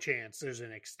to no chance there's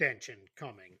an extension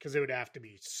coming because it would have to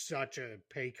be such a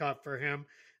pay cut for him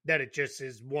that it just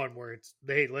is one where it's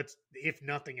hey, let's if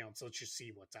nothing else, let's just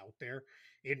see what's out there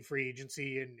in free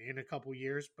agency in a couple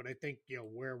years. But I think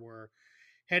where we're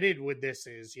headed with this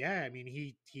is I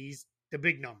mean he's the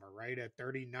big number, right, at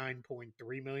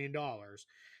 $39.3 million.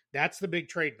 That's the big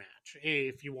trade match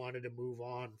if you wanted to move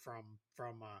on from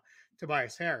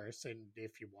Tobias Harris, and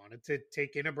if you wanted to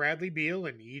take in a Bradley Beal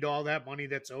and eat all that money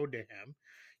that's owed to him,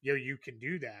 you can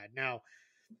do that. Now,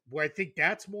 where I think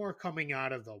that's more coming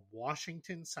out of the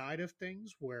Washington side of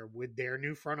things, where with their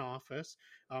new front office,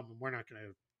 we're not going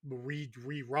to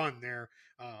rerun their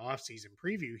offseason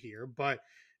preview here, but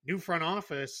new front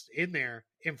office in there,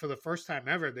 and for the first time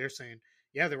ever, they're saying,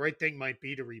 yeah, the right thing might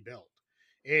be to rebuild.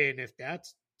 And if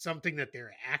that's something that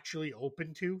they're actually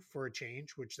open to for a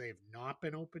change, which they have not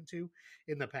been open to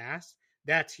in the past,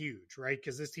 that's huge, right?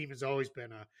 Because this team has always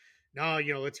been a no,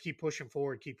 let's keep pushing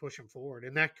forward.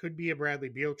 And that could be a Bradley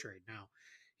Beal trade. Now,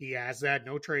 he has that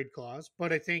no trade clause,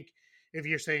 but I think if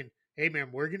you're saying, hey, man,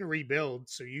 we're going to rebuild,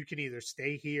 so you can either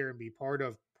stay here and be part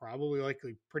of probably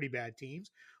likely pretty bad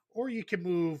teams, or you can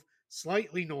move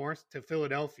slightly north to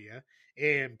Philadelphia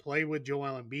and play with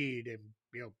Joel Embiid and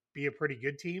be a pretty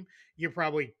good team. You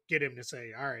probably get him to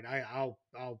say, all right, I'll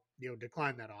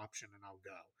decline that option and I'll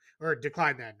go, or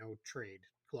decline that no trade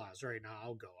clause right now.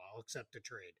 I'll go. I'll accept the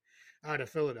trade out of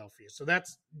Philadelphia. So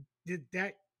that's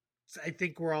that. I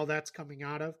think where all that's coming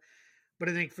out of. But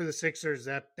I think for the Sixers,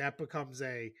 that becomes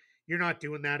a you're not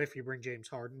doing that if you bring James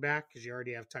Harden back because you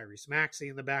already have Tyrese Maxey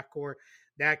in the backcourt.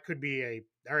 That could be a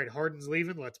all right. Harden's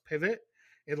leaving. Let's pivot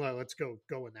and let's go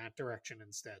in that direction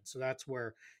instead. So that's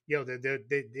where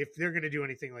if they're going to do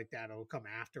anything like that, it'll come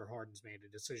after Harden's made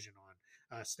a decision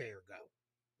on stay or go.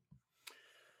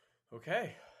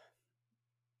 Okay,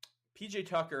 PJ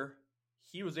Tucker,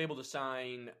 he was able to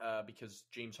sign because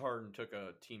James Harden took a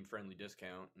team-friendly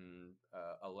discount and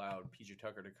allowed PJ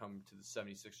Tucker to come to the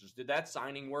 76ers. Did that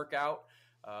signing work out?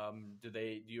 Do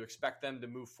you expect them to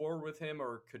move forward with him,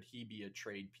 or could he be a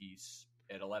trade piece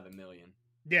at $11 million?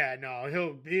 Yeah, no,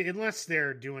 he'll be, unless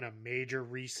they're doing a major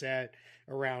reset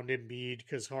around Embiid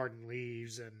because Harden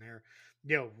leaves and they're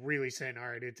really saying, all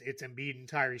right, it's Embiid and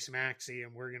Tyrese Maxey,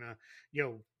 and we're gonna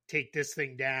take this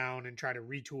thing down and try to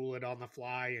retool it on the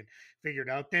fly and figure it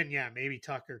out. Then maybe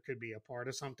Tucker could be a part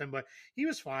of something, but he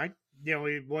was fine.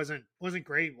 It wasn't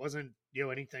great, wasn't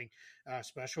anything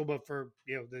special, but for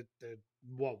the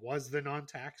what was the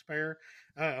non-taxpayer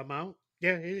amount.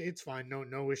 Yeah, it's fine.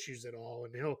 No issues at all,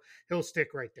 and he'll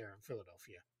stick right there in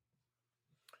Philadelphia.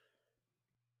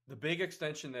 The big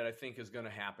extension that I think is going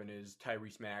to happen is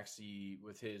Tyrese Maxey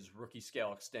with his rookie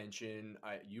scale extension.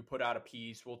 You put out a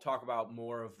piece. We'll talk about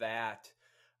more of that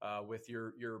with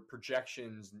your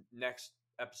projections next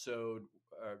episode.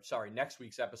 Next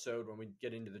week's episode when we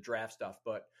get into the draft stuff.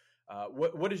 But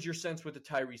what is your sense with the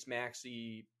Tyrese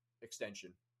Maxey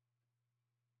extension?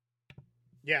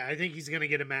 Yeah, I think he's going to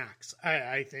get a max.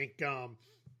 I think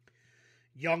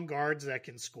young guards that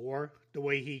can score the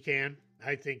way he can,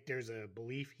 I think there's a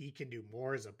belief he can do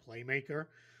more as a playmaker.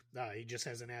 He just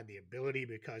hasn't had the ability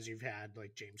because you've had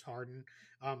like James Harden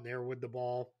there with the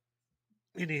ball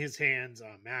in his hands.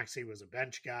 Maxey was a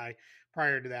bench guy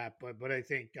prior to that. But I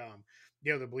think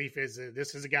the belief is that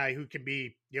this is a guy who can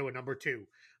be a number two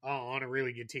on a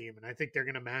really good team, and I think they're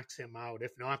going to max him out.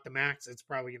 If not the max, it's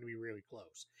probably going to be really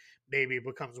close. Maybe it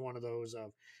becomes one of those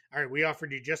of, all right, we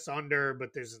offered you just under,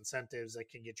 but there's incentives that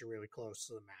can get you really close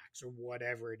to the max or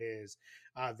whatever it is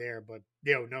there. But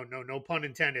no pun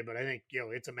intended. But I think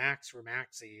it's a max for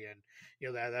Maxi,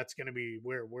 and that's going to be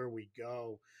where we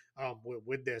go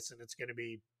with this, and it's going to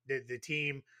be the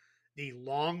team, the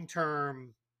long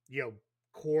term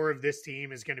core of this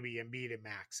team is going to be Embiid and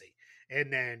Maxi,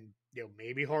 and then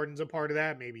maybe Harden's a part of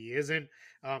that, maybe he isn't,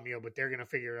 but they're going to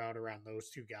figure it out around those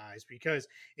two guys because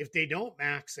if they don't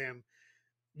max him,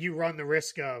 you run the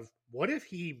risk of what if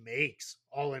he makes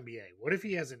all NBA? What if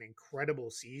he has an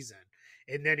incredible season?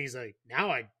 And then he's like,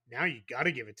 now you got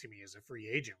to give it to me as a free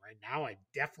agent right now. I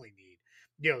definitely need,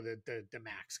 the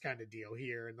max kind of deal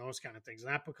here and those kind of things.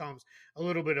 And that becomes a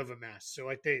little bit of a mess. So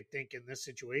I think in this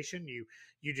situation, you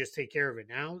just take care of it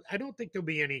now. I don't think there'll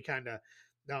be any kind of,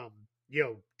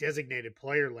 designated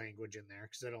player language in there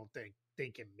because I don't think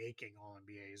him making all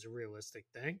NBA is a realistic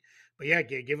thing. But yeah,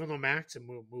 give him a max and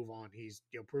move on. He's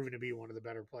proven to be one of the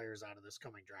better players out of this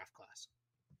coming draft class.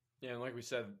 Yeah, and like we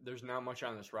said, there's not much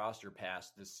on this roster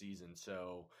past this season,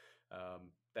 so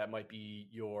that might be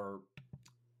your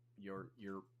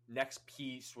next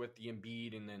piece with the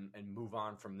Embiid, and move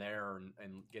on from there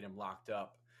and get him locked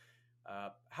up.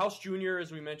 House Jr.,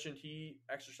 as we mentioned, he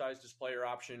exercised his player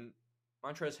option.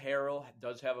 Montrezl Harrell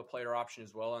does have a player option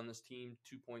as well on this team,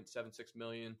 $2.76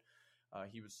 million.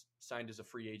 He was signed as a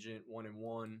free agent,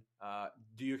 1-1.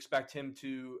 Do you expect him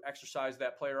to exercise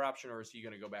that player option, or is he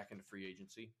going to go back into free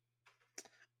agency?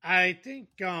 I think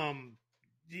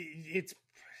it's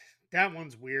that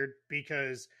one's weird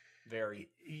because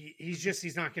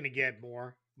he's not going to get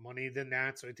more money than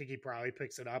that. So I think he probably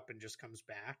picks it up and just comes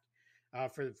back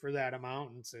for that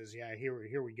amount and says, yeah,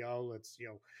 here we go. Let's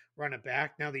run it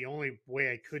back. Now the only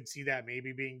way I could see that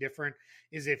maybe being different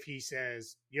is if he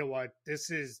says, what,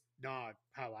 this is not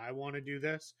how I want to do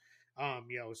this.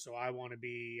 So I want to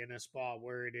be in a spot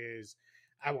where it is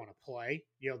I want to play.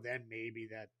 Then maybe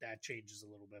that changes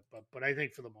a little bit. But I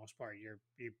think for the most part,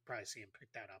 you probably see him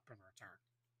pick that up in return.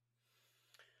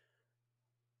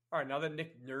 All right, now that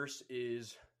Nick Nurse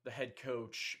is the head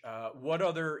coach, what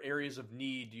other areas of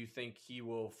need do you think he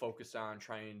will focus on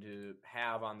trying to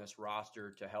have on this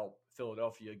roster to help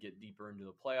Philadelphia get deeper into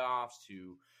the playoffs,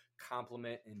 to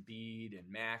complement Embiid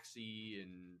and Maxey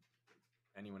and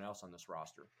anyone else on this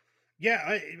roster?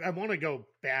 Yeah, I want to go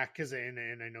back because, and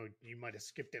I know you might have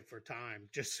skipped it for time,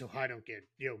 just so I don't get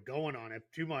going on it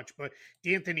too much. But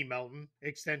D'Anthony Melton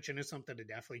extension is something to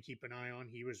definitely keep an eye on.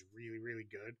 He was really, really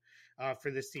good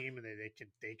for this team, and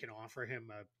they can offer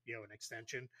him an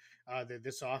extension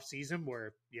this offseason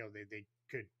where they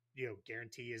could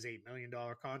guarantee his $8 million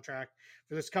contract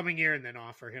for this coming year, and then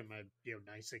offer him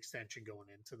a nice extension going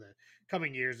into the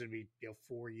coming years. It'd be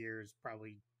 4 years,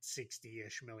 probably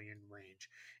 60-ish million range,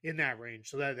 in that range.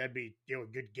 So that'd be a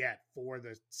good get for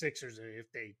the Sixers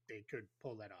if they could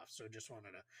pull that off. So just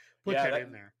wanted to put that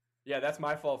in there. Yeah, that's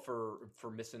my fault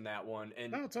for missing that one.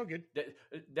 And no, it's all good.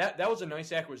 That was a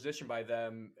nice acquisition by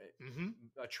them,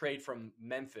 a trade from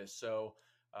Memphis. So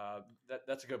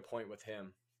that's a good point with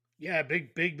him. Yeah,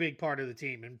 big part of the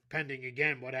team, and pending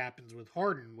again what happens with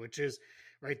Harden, which is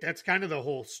right. That's kind of the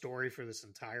whole story for this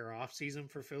entire offseason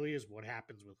for Philly is what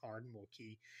happens with Harden will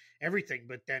key everything.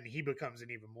 But then he becomes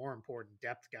an even more important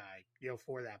depth guy,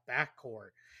 for that backcourt.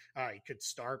 He could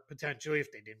start potentially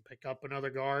if they didn't pick up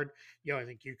another guard. I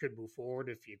think you could move forward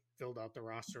if you filled out the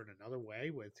roster in another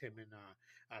way with him and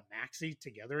Maxey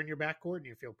together in your backcourt, and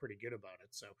you feel pretty good about it.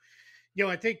 So,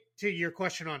 I think to your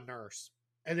question on Nurse,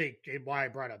 I think why I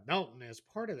brought up Melton as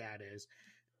part of that is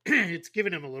it's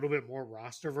given him a little bit more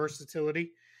roster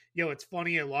versatility. It's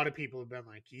funny. A lot of people have been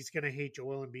like, he's going to hate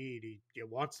Joel Embiid. He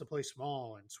wants to play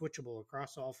small and switchable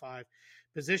across all 5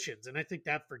 positions. And I think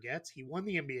that forgets he won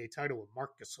the NBA title with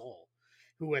Marc Gasol,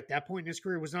 who at that point in his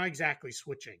career was not exactly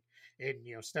switching and,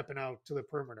 stepping out to the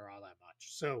perimeter all that much.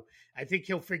 So I think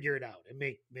he'll figure it out and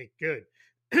make good,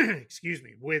 excuse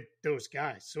me, with those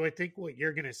guys. So I think what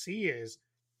you're going to see is,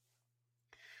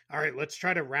 all right, let's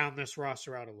try to round this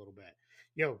roster out a little bit.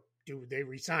 Do they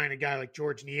resign a guy like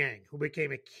George Niang, who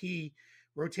became a key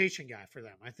rotation guy for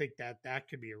them? I think that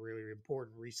could be a really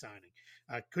important re-signing.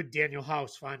 Could Daniel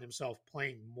House find himself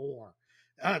playing more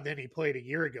than he played a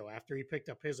year ago after he picked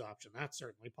up his option? That's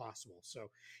certainly possible. So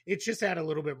it's just add a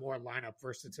little bit more lineup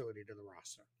versatility to the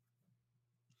roster.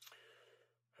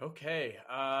 Okay.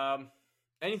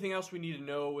 Anything else we need to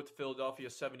know with the Philadelphia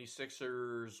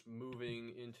 76ers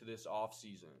moving into this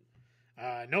offseason?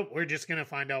 Nope, we're just going to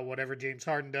find out whatever James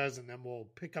Harden does, and then we'll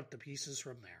pick up the pieces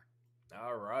from there.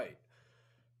 All right.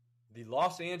 The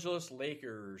Los Angeles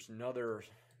Lakers, another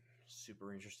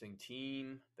super interesting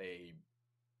team. They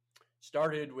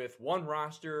started with one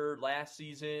roster last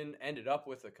season, ended up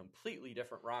with a completely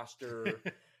different roster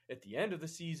at the end of the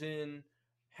season.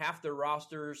 Half their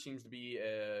roster seems to be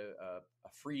a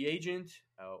free agent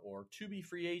or to be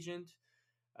free agent.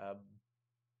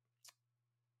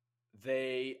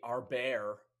 They are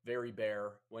bare, very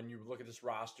bare. When you look at this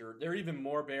roster, they're even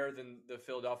more bare than the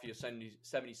Philadelphia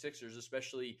 76ers,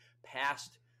 especially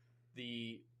past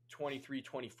the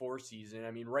 23-24 season. I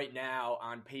mean, right now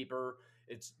on paper,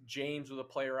 it's James with a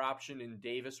player option and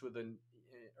Davis with an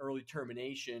early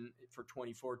termination for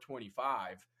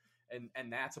 24-25,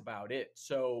 and that's about it.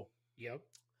 So, Yep.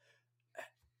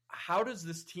 How does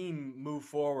this team move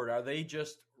forward? Are they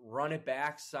just run it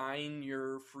back, sign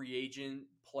your free agent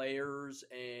players,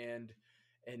 and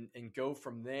go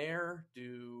from there?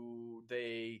 Do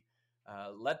they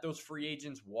let those free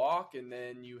agents walk, and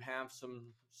then you have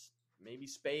some maybe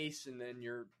space, and then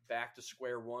you're back to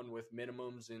square one with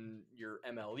minimums in your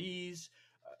MLEs?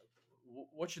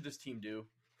 What should this team do?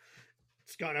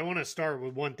 Scott, I want to start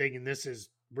with one thing, and this is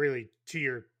really to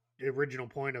your original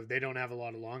point of they don't have a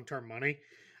lot of long-term money.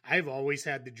 I've always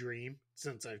had the dream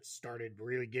since I started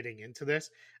really getting into this.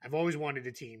 I've always wanted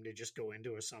a team to just go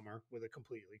into a summer with a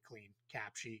completely clean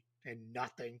cap sheet and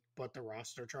nothing but the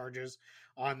roster charges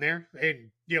on there. And,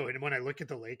 and when I look at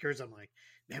the Lakers, I'm like,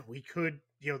 man, we could,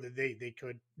 they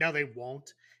could. Now they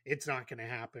won't. It's not going to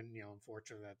happen.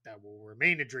 Unfortunately, that will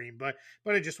remain a dream. But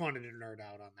I just wanted to nerd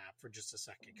out on that for just a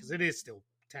second because it is still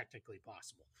technically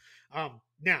possible.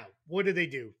 Now, what do they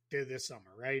do this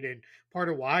summer, right? And part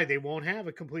of why they won't have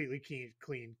a completely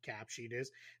clean cap sheet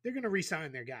is they're going to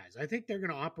re-sign their guys. I think they're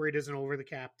going to operate as an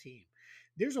over-the-cap team.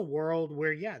 There's a world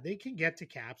where, they can get to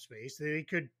cap space. They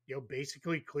could,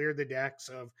 basically clear the decks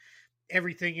of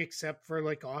everything except for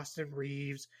like Austin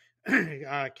Reeves,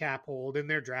 cap hold in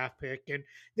their draft pick, and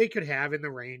they could have in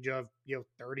the range of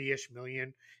 30-ish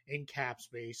million in cap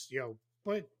space.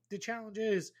 But the challenge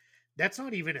is that's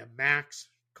not even a max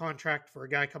contract for a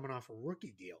guy coming off a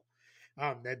rookie deal.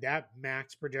 That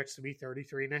max projects to be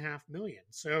 33.5 million.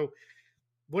 So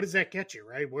what does that get you,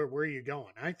 right? Where are you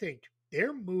going? I think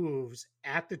their moves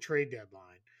at the trade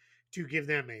deadline to give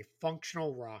them a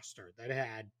functional roster that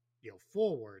had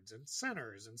forwards and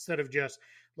centers instead of just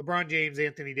LeBron James,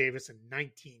 Anthony Davis, and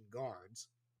 19 guards.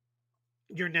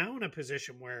 You're now in a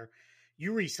position where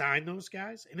you re-sign those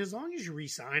guys, and as long as you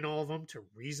re-sign all of them to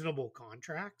reasonable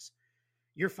contracts,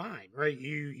 you're fine, right?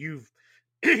 You've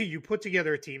you put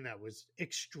together a team that was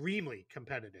extremely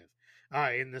competitive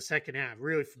in the second half.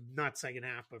 Really, not second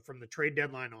half, but from the trade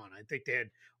deadline on, I think they had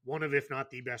one of, if not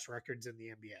the best records in the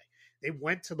NBA. They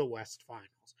went to the West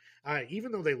Finals.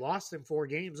 Even though they lost in 4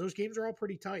 games, those games are all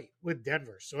pretty tight with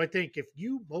Denver. So I think if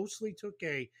you mostly took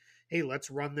a, hey, let's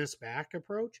run this back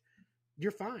approach,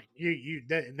 you're fine.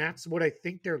 And that's what I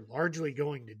think they're largely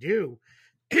going to do.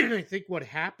 And I think what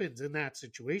happens in that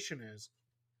situation is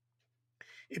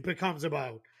it becomes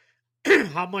about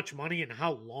how much money and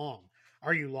how long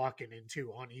are you locking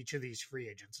into on each of these free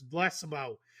agents. Less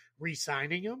about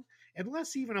re-signing them and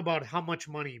less even about how much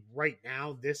money right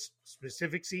now this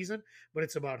specific season, but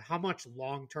it's about how much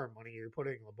long-term money you're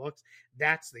putting in the books.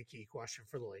 That's the key question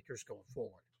for the Lakers going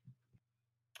forward.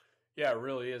 Yeah, it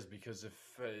really is, because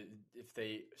if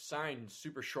they sign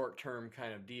super short-term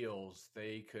kind of deals,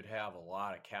 they could have a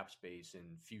lot of cap space in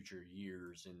future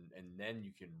years, and then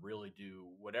you can really do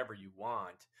whatever you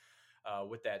want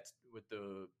with that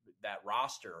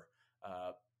roster,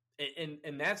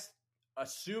 and that's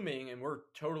assuming, and we're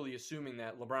totally assuming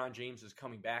that LeBron James is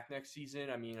coming back next season.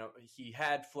 I mean, he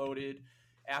had floated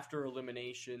after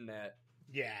elimination that.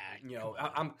 Yeah,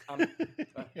 I'm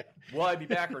will I be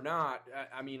back or not?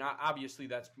 I mean, obviously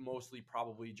that's mostly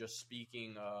probably just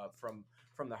speaking from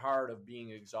the heart of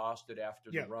being exhausted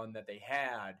after the run that they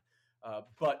had.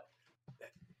 But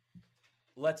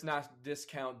let's not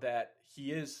discount that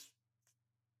he is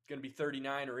going to be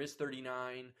 39 or is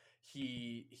 39.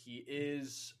 He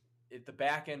is at the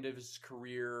back end of his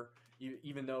career,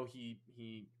 even though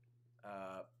he's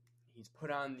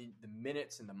put on the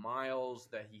minutes and the miles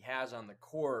that he has on the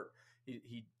court.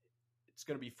 It's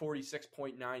going to be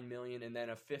 46.9 million and then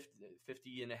a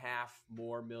 50 and a half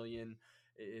more million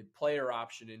player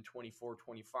option in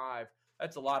 24-25.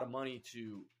 That's a lot of money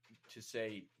to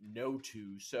say no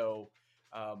to. So,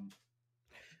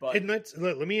 but and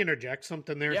let me interject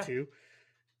something there too.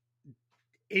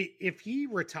 if he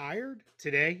retired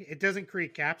today, it doesn't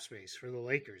create cap space for the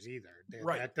Lakers either.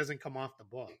 Right. That doesn't come off the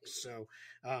books. So,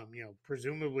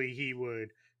 presumably he would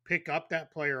pick up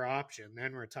that player option,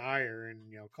 then retire and,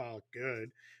 call it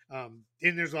good.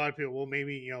 And there's a lot of people, well,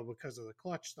 maybe, because of the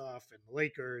clutch stuff and the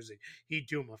Lakers, he'd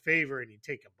do him a favor and he'd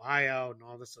take a buyout and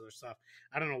all this other stuff.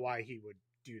 I don't know why he would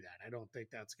do that. I don't think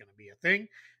that's going to be a thing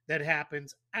that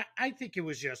happens. I think it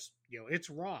was just, it's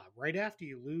raw. Right after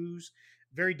you lose,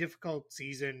 very difficult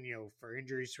season, for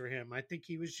injuries for him. I think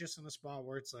he was just in a spot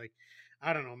where it's like,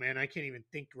 I don't know, man. I can't even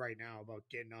think right now about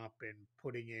getting up and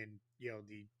putting in,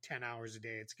 the 10 hours a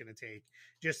day it's going to take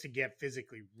just to get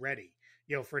physically ready,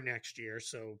 for next year.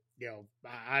 So,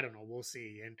 I don't know. We'll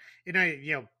see. And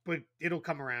I, but it'll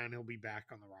come around. He'll be back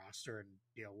on the roster and,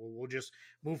 we'll just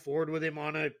move forward with him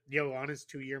on on his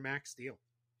 2-year max deal.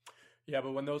 Yeah,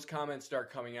 but when those comments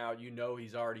start coming out,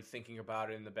 he's already thinking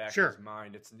about it in the back Sure. of his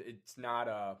mind. It's not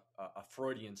a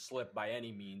Freudian slip by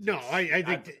any means. No,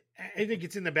 I think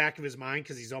it's in the back of his mind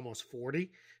because he's almost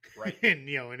 40, right? And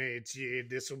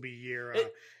this will be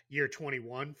year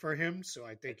 21 for him. So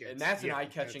I think and that's an eye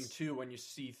catching too when you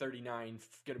see 39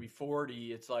 going to be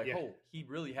 40. It's like, oh, he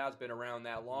really has been around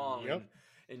that long,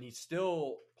 and he's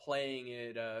still playing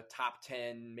at top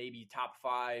 10, maybe top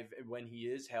 5 when he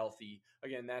is healthy.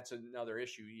 Again, that's another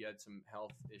issue. He had some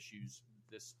health issues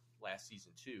this last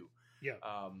season too. Yeah.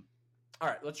 All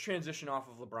right, let's transition off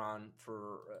of LeBron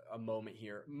for a moment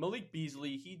here. Malik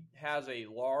Beasley, he has a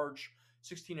large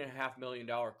 $16.5 million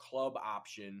club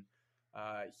option.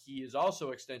 He is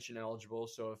also extension eligible,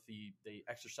 so if they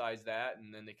exercise that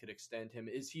and then they could extend him.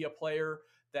 Is he a player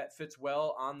that fits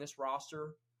well on this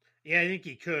roster? Yeah, I think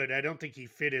he could. I don't think he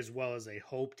fit as well as they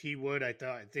hoped he would. I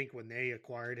think when they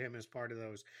acquired him as part of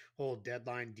those whole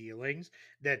deadline dealings,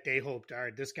 that they hoped, all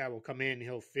right, this guy will come in,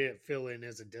 he'll fill in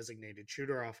as a designated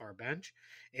shooter off our bench.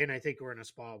 And I think we're in a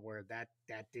spot where that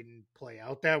didn't play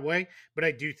out that way. But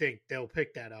I do think they'll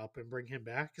pick that up and bring him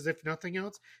back because if nothing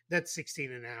else, that's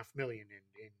 $16.5 million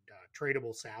in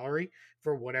tradable salary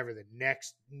for whatever the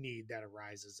next need that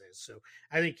arises is. So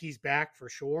I think he's back for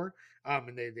sure.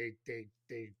 And they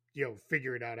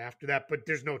figure it out after that, but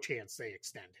there's no chance they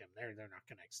extend him. They're not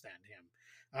going to extend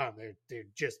him. They're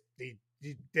just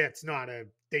that's not a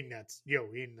thing that's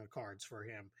in the cards for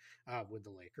him with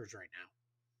the Lakers right now.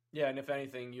 Yeah, and if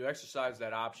anything, you exercise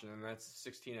that option, and that's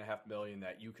 $16.5 million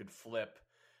that you could flip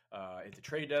at the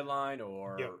trade deadline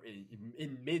or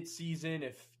in mid-season.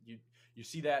 If you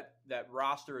see that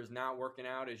roster is not working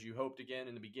out as you hoped again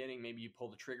in the beginning, maybe you pull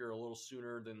the trigger a little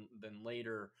sooner than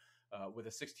later. With a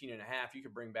 16.5, you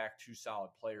could bring back 2 solid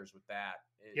players with that.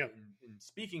 And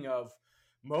speaking of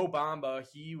Mo Bamba,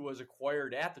 he was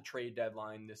acquired at the trade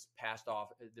deadline this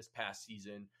past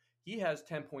season. He has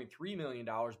 $10.3 million,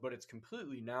 but it's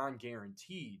completely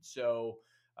non-guaranteed. So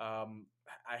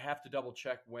I have to double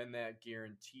check when that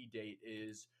guarantee date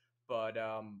is. But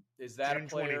is that June a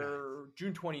player? 29th.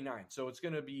 June 29th. So it's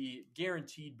going to be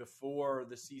guaranteed before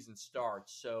the season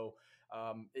starts. So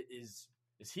is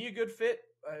he a good fit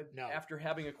No. after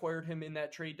having acquired him in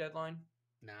that trade deadline?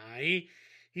 Nah,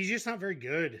 he's just not very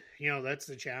good. That's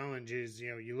the challenge is,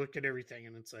 you look at everything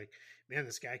and it's like, man,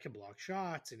 this guy can block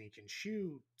shots and he can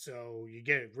shoot. So you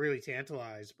get really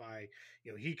tantalized by,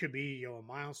 he could be, a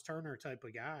Miles Turner type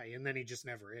of guy. And then he just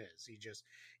never is. He just,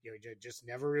 just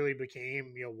never really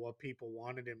became, what people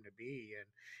wanted him to be.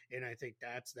 And I think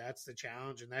that's the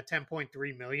challenge. And that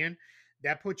 10.3 million,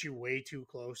 that puts you way too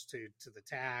close to the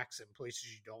tax and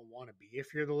places you don't want to be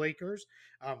if you're the Lakers,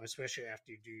 especially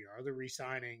after you do your other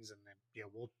re-signings. And then,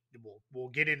 we'll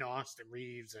get into Austin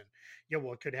Reeves and,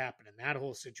 what could happen in that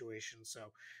whole situation.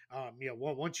 So,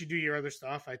 once you do your other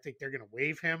stuff, I think they're going to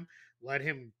waive him, let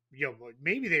him,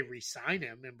 maybe they re-sign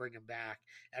him and bring him back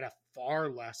at a far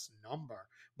less number.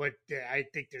 But I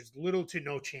think there's little to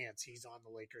no chance he's on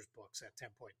the Lakers books at $10.3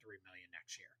 million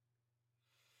next year.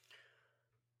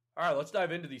 All right, let's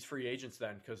dive into these free agents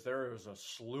then, because there is a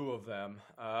slew of them.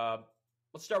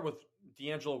 Let's start with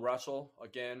D'Angelo Russell.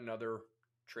 Again, another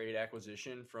trade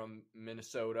acquisition from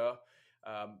Minnesota.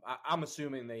 I'm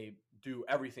assuming they do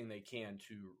everything they can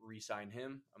to re-sign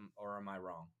him, or am I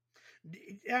wrong?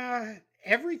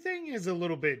 Everything is a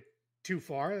little bit too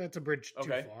far. That's a bridge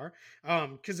too far.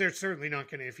 Because they're certainly not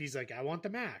going to, if he's like, I want the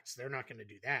max, they're not going to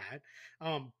do that.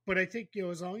 But I think,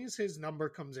 as long as his number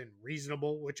comes in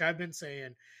reasonable, which I've been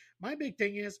saying, my big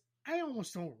thing is I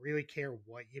almost don't really care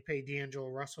what you pay D'Angelo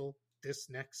Russell this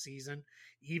next season,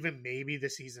 even maybe the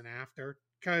season after,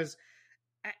 because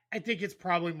I think it's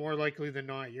probably more likely than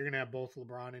not you're going to have both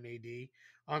LeBron and AD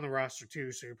on the roster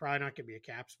too, so you're probably not going to be a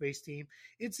cap space team.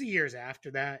 It's the years after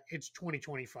that. It's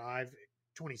 2025,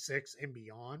 26 and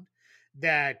beyond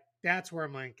that's where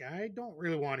I'm like, I don't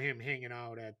really want him hanging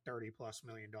out at 30 plus $1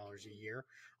 million a year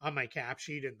on my cap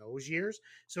sheet in those years.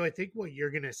 So I think what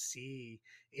you're going to see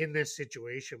in this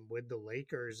situation with the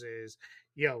Lakers is,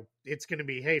 it's going to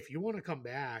be, hey, if you want to come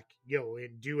back,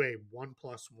 and do a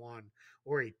 1+1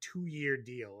 or a 2 year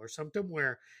deal or something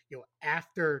where,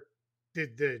 after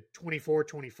the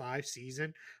 24-25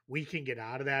 season, we can get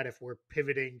out of that if we're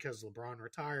pivoting because LeBron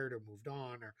retired or moved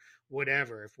on or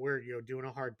whatever. If we're, doing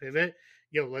a hard pivot,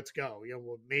 let's go.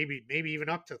 Well, maybe even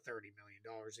up to $30 million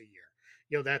a year.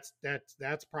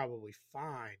 That's probably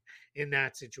fine in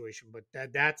that situation. But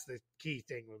that's the key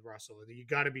thing with Russell. You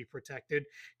got to be protected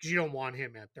because you don't want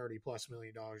him at $30+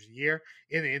 million a year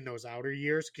in those outer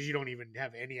years because you don't even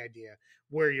have any idea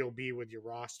where you'll be with your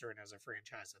roster and as a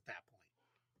franchise at that point.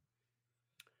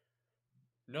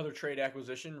 Another trade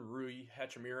acquisition, Rui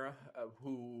Hachimura,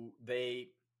 who they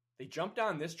jumped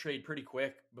on this trade pretty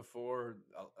quick before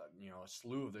a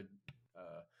slew of the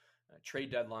trade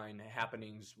deadline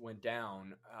happenings went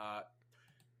down.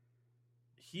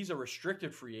 He's a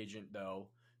restricted free agent though,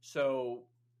 so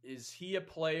is he a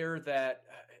player that,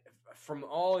 from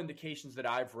all indications that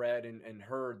I've read and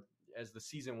heard as the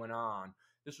season went on,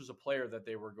 this was a player that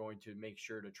they were going to make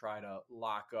sure to try to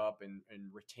lock up and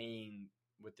retain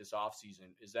with this offseason.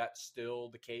 Is that still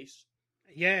the case?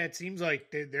 Yeah, it seems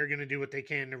like they're going to do what they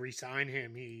can to re-sign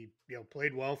him. He,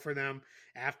 played well for them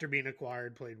after being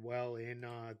acquired. Played well in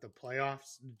the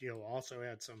playoffs. Also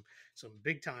had some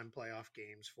big time playoff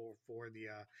games for the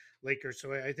Lakers.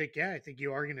 So I think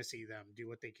you are going to see them do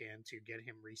what they can to get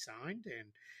him re-signed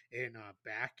and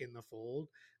back in the fold.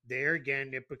 There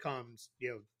again, it becomes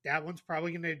that one's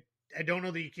probably going to. I don't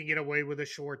know that you can get away with a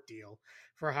short deal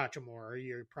for Hachimura.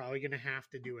 You're probably going to have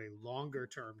to do a longer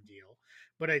term deal.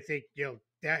 But I think,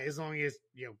 that as long as,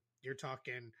 you're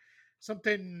talking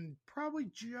something probably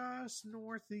just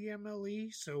north of the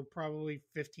MLE, so probably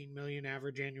 15 million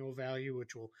average annual value,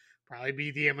 which will probably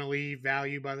be the MLE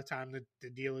value by the time the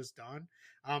deal is done.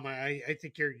 I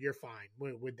think you're fine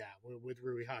with that, with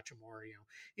Rui Hachimura,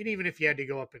 and even if you had to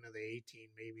go up into the 18,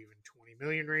 maybe even 20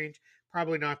 million range,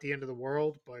 probably not the end of the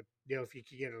world, but if you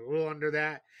could get a little under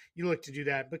that, you look to do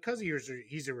that because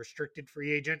he's a restricted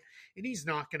free agent and he's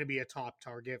not going to be a top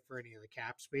target for any of the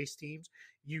cap space teams.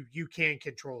 You can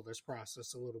control this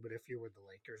process a little bit if you're with the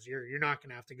Lakers. You're not going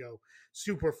to have to go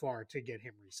super far to get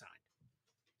him re-signed.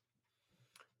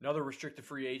 Another restricted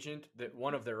free agent, that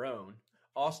one of their own,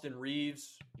 Austin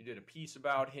Reeves. You did a piece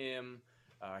about him.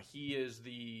 He is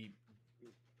the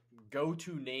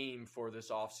go-to name for this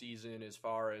offseason as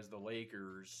far as the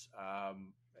Lakers.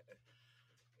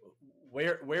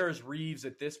 Where is Reeves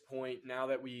at this point now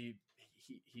that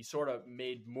he sort of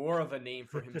made more of a name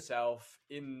for himself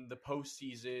in the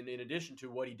postseason in addition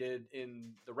to what he did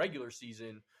in the regular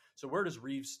season? So where does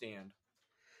Reeves stand?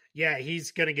 Yeah,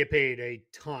 he's going to get paid a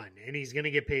ton, and he's going to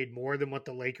get paid more than what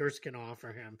the Lakers can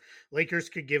offer him. Lakers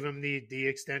could give him the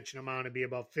extension amount to be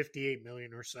about 58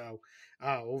 million or so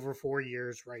over 4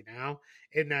 years right now,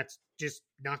 and that's just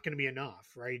not going to be enough,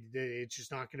 right? It's just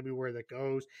not going to be where that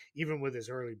goes. Even with his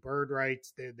early bird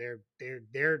rights,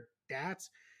 that's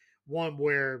one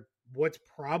where what's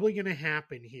probably going to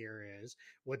happen here is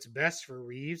what's best for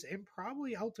Reeves and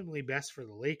probably ultimately best for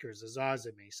the Lakers, as odd as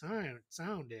it may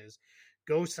sound is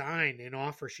go sign an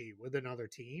offer sheet with another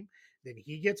team, then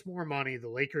he gets more money. The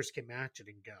Lakers can match it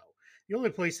and go. The only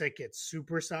place that gets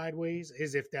super sideways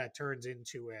is if that turns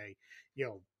into a,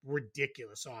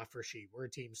 ridiculous offer sheet where a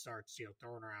team starts,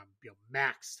 throwing around,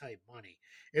 max type money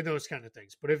and those kind of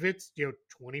things. But if it's,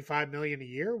 25 million a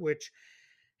year, which,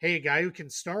 hey, a guy who can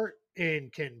start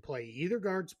and can play either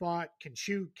guard spot, can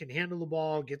shoot, can handle the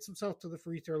ball, gets himself to the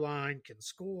free throw line, can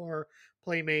score,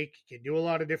 play make, can do a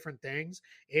lot of different things,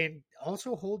 and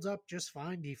also holds up just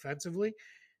fine defensively.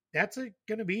 That's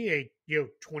going to be a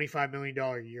 $25 million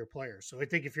a year player. So I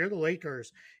think if you're the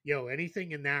Lakers,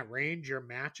 anything in that range you're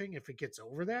matching. If it gets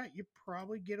over that, you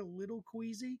probably get a little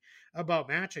queasy about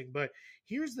matching. But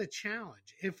here's the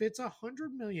challenge: if it's $100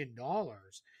 million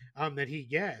that he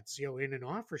gets, in an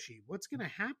offer sheet, what's going to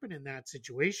happen in that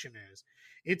situation is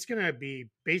it's going to be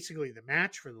basically the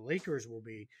match for the Lakers will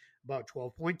be about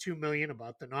 12.2 million,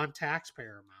 about the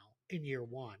non-taxpayer amount in year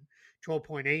one,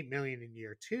 12.8 million in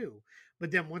year two. But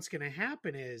then what's going to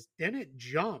happen is then it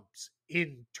jumps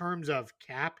in terms of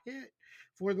cap hit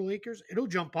for the Lakers. It'll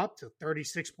jump up to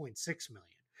 36.6 million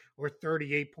or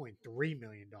 $38.3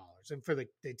 million. And for the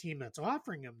team that's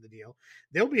offering him the deal,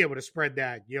 they'll be able to spread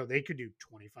that. They could do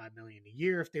 $25 million a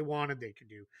year if they wanted. They could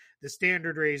do the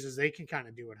standard raises. They can kind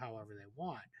of do it however they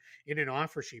want in an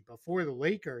offer sheet. But for the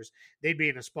Lakers, they'd be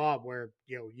in a spot where,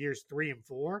 years 3 and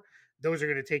 4, those are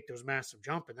going to take those massive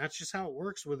jump. And that's just how it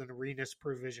works with an arenas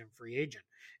provision free agent.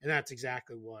 And that's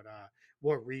exactly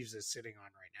what Reeves is sitting on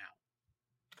right now.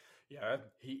 Yeah,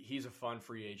 he's a fun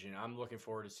free agent. I'm looking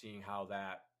forward to seeing how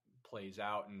that plays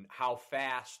out and how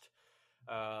fast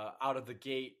out of the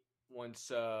gate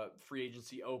once free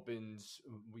agency opens,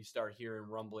 we start hearing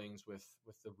rumblings with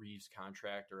the Reeves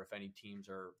contract, or if any teams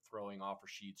are throwing offer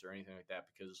sheets or anything like that,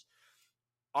 because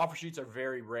offer sheets are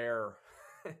very rare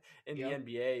in the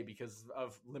NBA because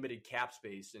of limited cap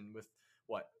space, and with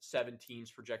 7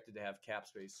 teams projected to have cap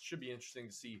space, it should be interesting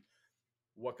to see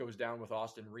what goes down with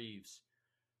Austin Reeves.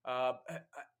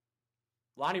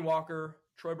 Lonnie Walker,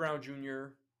 Troy Brown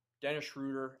Jr., Dennis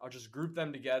Schroeder, I'll just group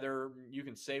them together. You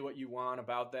can say what you want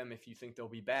about them if you think they'll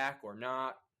be back or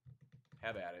not.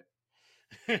 Have at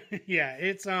it. Yeah,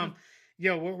 it's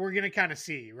we're gonna kind of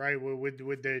see, right, with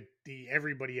the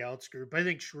everybody else group. I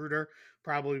think Schroeder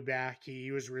probably back.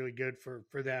 He was really good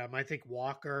for them. I think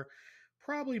Walker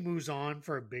probably moves on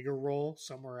for a bigger role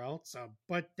somewhere else.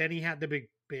 But then he had the big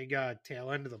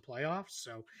tail end of the playoffs,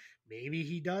 so maybe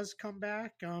he does come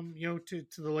back, to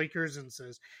the Lakers and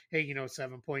says, hey,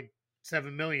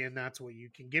 $7.7 million, that's what you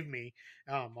can give me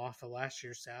off of last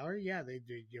year's salary. Yeah, they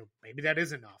do. Maybe that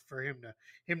is enough for him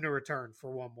to return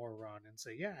for one more run and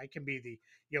say, yeah, I can be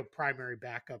the primary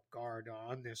backup guard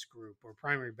on this group, or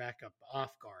primary backup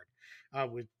off guard,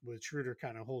 with Schroeder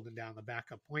kind of holding down the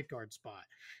backup point guard spot.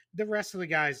 The rest of the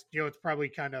guys, it's probably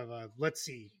kind of let's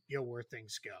see, where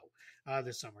things go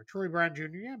this summer. Troy Brown Jr.,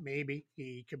 yeah, maybe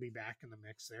he could be back in the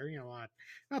mix there.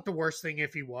 Not the worst thing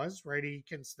if he was, right? He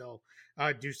can still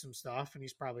do some stuff, and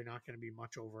he's probably not going to be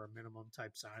much over a minimum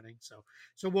type signing. So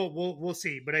we'll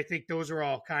see. But I think those are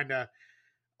all kind of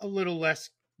a little less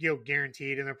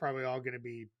guaranteed, and they're probably all going to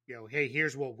be hey,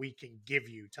 here's what we can give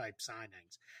you type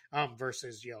signings,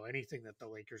 versus anything that the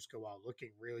Lakers go out looking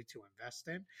really to invest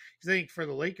in. Because I think for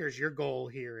the Lakers, your goal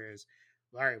here is,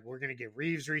 all right, we're going to get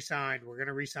Reeves re-signed, we're going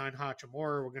to re-sign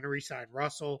Hachimura, we're going to re-sign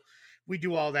Russell. We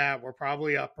do all that, we're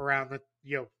probably up around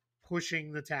the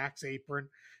pushing the tax apron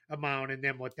amount, and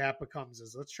then what that becomes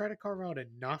is, let's try to carve out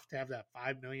enough to have that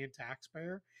 $5 million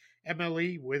taxpayer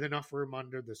MLE with enough room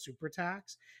under the super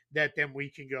tax that then we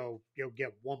can go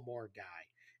get one more guy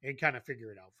and kind of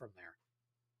figure it out from there.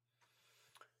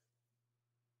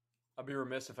 I'll be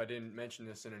remiss if I didn't mention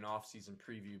this in an off-season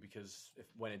preview, because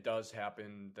when it does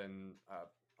happen, then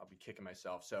I'll be kicking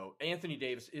myself. So Anthony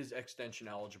Davis is extension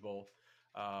eligible.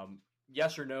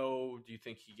 Yes or no? Do you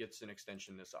think he gets an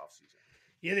extension this offseason?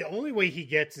 Yeah, the only way he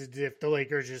gets is if the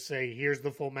Lakers just say, here's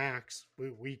the full max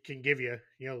we can give you,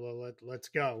 let's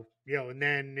go. And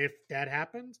then if that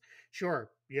happens, sure,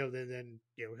 then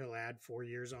he'll add 4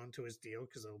 years onto his deal,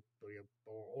 because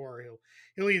or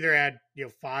he'll either add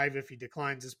 5 if he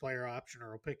declines his player option,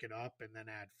 or he'll pick it up and then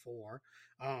add 4.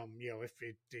 If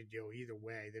it did either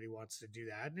way that he wants to do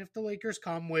that. And if the Lakers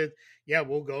come with,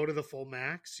 we'll go to the full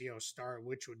max, start,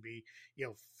 which would be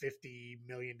 $50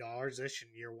 million ish in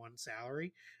year one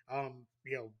salary,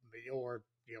 or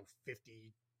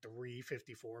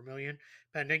 54 million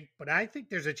pending. But I think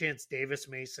there's a chance Davis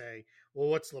may say, well,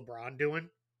 what's LeBron doing?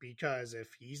 Because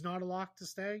if he's not a lock to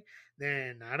stay,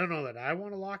 then I don't know that I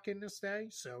want to lock in to stay.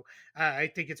 So I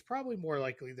think it's probably more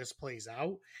likely this plays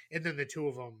out, and then the two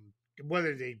of them,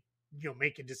 whether they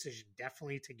make a decision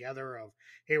definitely together of,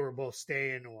 hey, we're both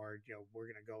staying, or we're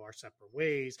going to go our separate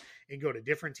ways and go to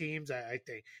different teams. I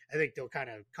think they'll kind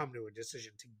of come to a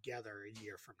decision together a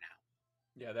year from now.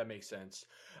 Yeah, that makes sense.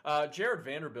 Jared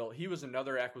Vanderbilt, he was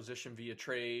another acquisition via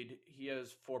trade. He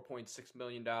has $4.6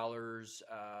 million,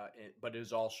 but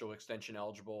is also extension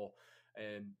eligible.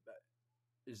 And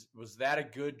was that a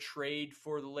good trade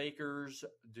for the Lakers?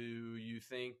 Do you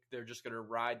think they're just going to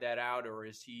ride that out, or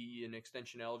is he an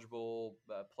extension eligible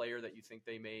player that you think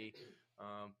they may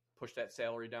push that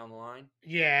salary down the line?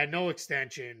 Yeah, no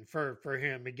extension for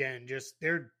him. Again, just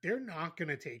they're not going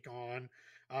to take on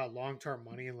long-term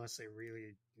money unless they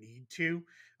really need to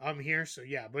here. So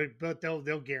yeah, but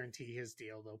they'll guarantee his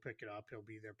deal. They'll pick it up. He'll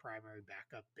be their primary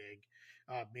backup big,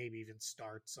 maybe even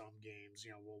start some games.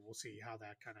 We'll see how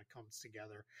that kind of comes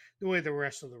together. The way the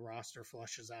rest of the roster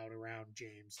flushes out around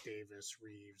James, Davis,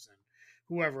 Reeves, and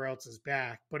whoever else is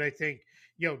back. But I think,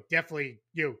 definitely,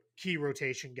 key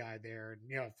rotation guy there.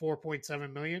 And,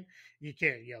 4.7 million, you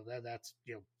can't, that's,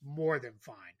 more than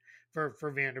fine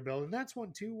for Vanderbilt. And that's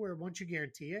one too, where once you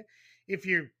guarantee it, if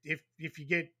you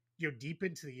get, deep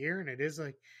into the year and it is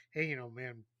like, hey,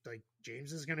 man, like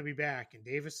James is going to be back and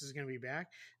Davis is going to be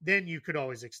back, then you could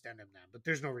always extend him then. But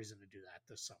there's no reason to do that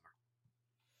this summer.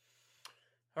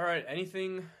 All right.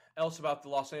 Anything else about the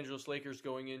Los Angeles Lakers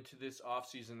going into this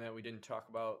offseason that we didn't talk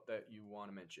about that you want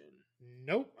to mention?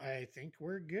 Nope. I think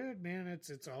we're good, man.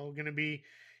 It's all going to be,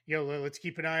 let's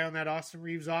keep an eye on that Austin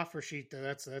Reeves offer sheet.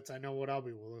 That's I know what I'll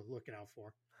be looking out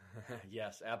for.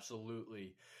 Yes,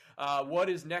 absolutely. What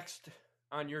is next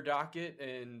on your docket,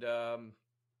 and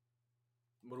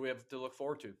what do we have to look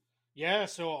forward to? Yeah,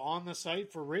 so on the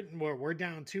site for written, we're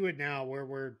down to it now, where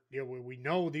we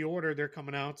know the order they're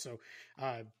coming out. So,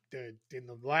 in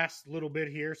the last little bit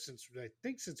here, since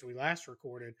we last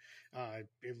recorded,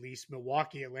 at least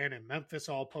Milwaukee, Atlanta, and Memphis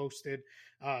all posted,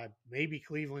 maybe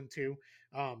Cleveland too.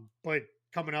 But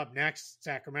coming up next,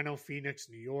 Sacramento, Phoenix,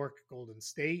 New York, Golden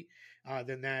State.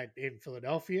 Then that in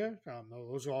Philadelphia.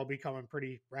 Those will all be coming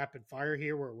pretty rapid fire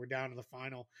here. We're down to the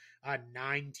final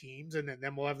 9 teams, and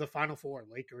then we'll have the final 4: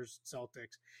 Lakers,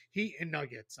 Celtics, Heat, and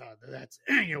Nuggets. That's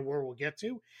where we'll get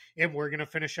to, and we're gonna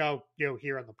finish out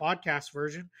here on the podcast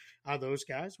version. Those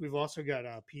guys. We've also got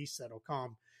a piece that'll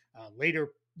come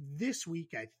later this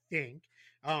week, I think.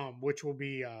 Which will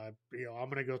be, I'm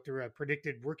going to go through a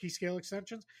predicted rookie scale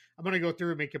extensions. I'm going to go through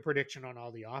and make a prediction on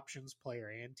all the options, player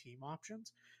and team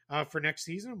options for next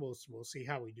season. We'll see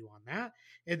how we do on that.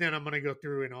 And then I'm going to go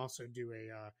through and also do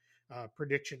a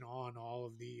prediction on all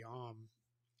of the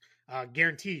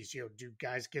guarantees. Do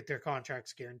guys get their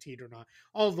contracts guaranteed or not?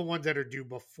 All of the ones that are due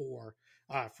before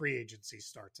free agency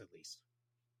starts, at least.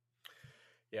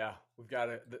 Yeah, we've got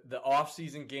the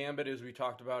off-season gambit, as we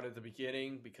talked about at the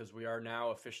beginning, because we are now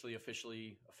officially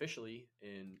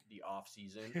in the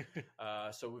off-season.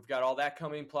 So we've got all that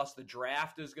coming, plus the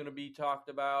draft is going to be talked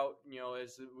about,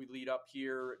 as we lead up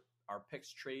here, our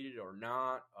picks traded or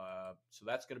not. So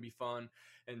that's going to be fun.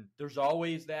 And there's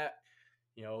always that,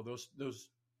 those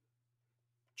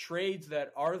trades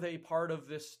that, are they part of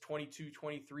this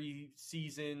 22-23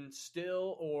 season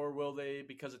still, or will they,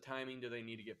 because of timing, do they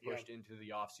need to get pushed into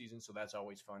the off season? So that's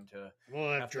always fun to.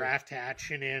 We'll have draft hat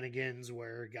shenanigans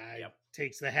where a guy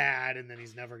takes the hat and then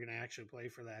he's never going to actually play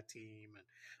for that team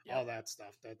and all that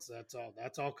stuff.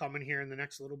 That's all coming here in the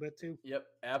next little bit too. Yep,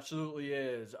 absolutely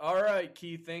is. All right,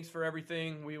 Keith, thanks for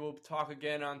everything. We will talk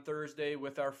again on Thursday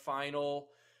with our final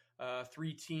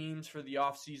 3 teams for the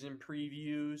off-season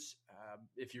previews.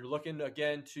 If you're looking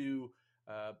again to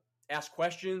ask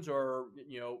questions or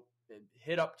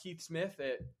hit up Keith Smith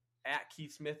at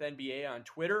Keith Smith NBA on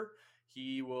Twitter,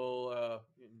 he will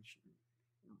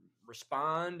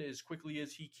respond as quickly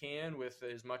as he can with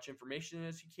as much information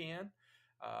as he can.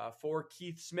 For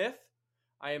Keith Smith,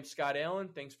 I am Scott Allen.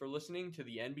 Thanks for listening to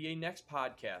the NBA Next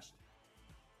podcast.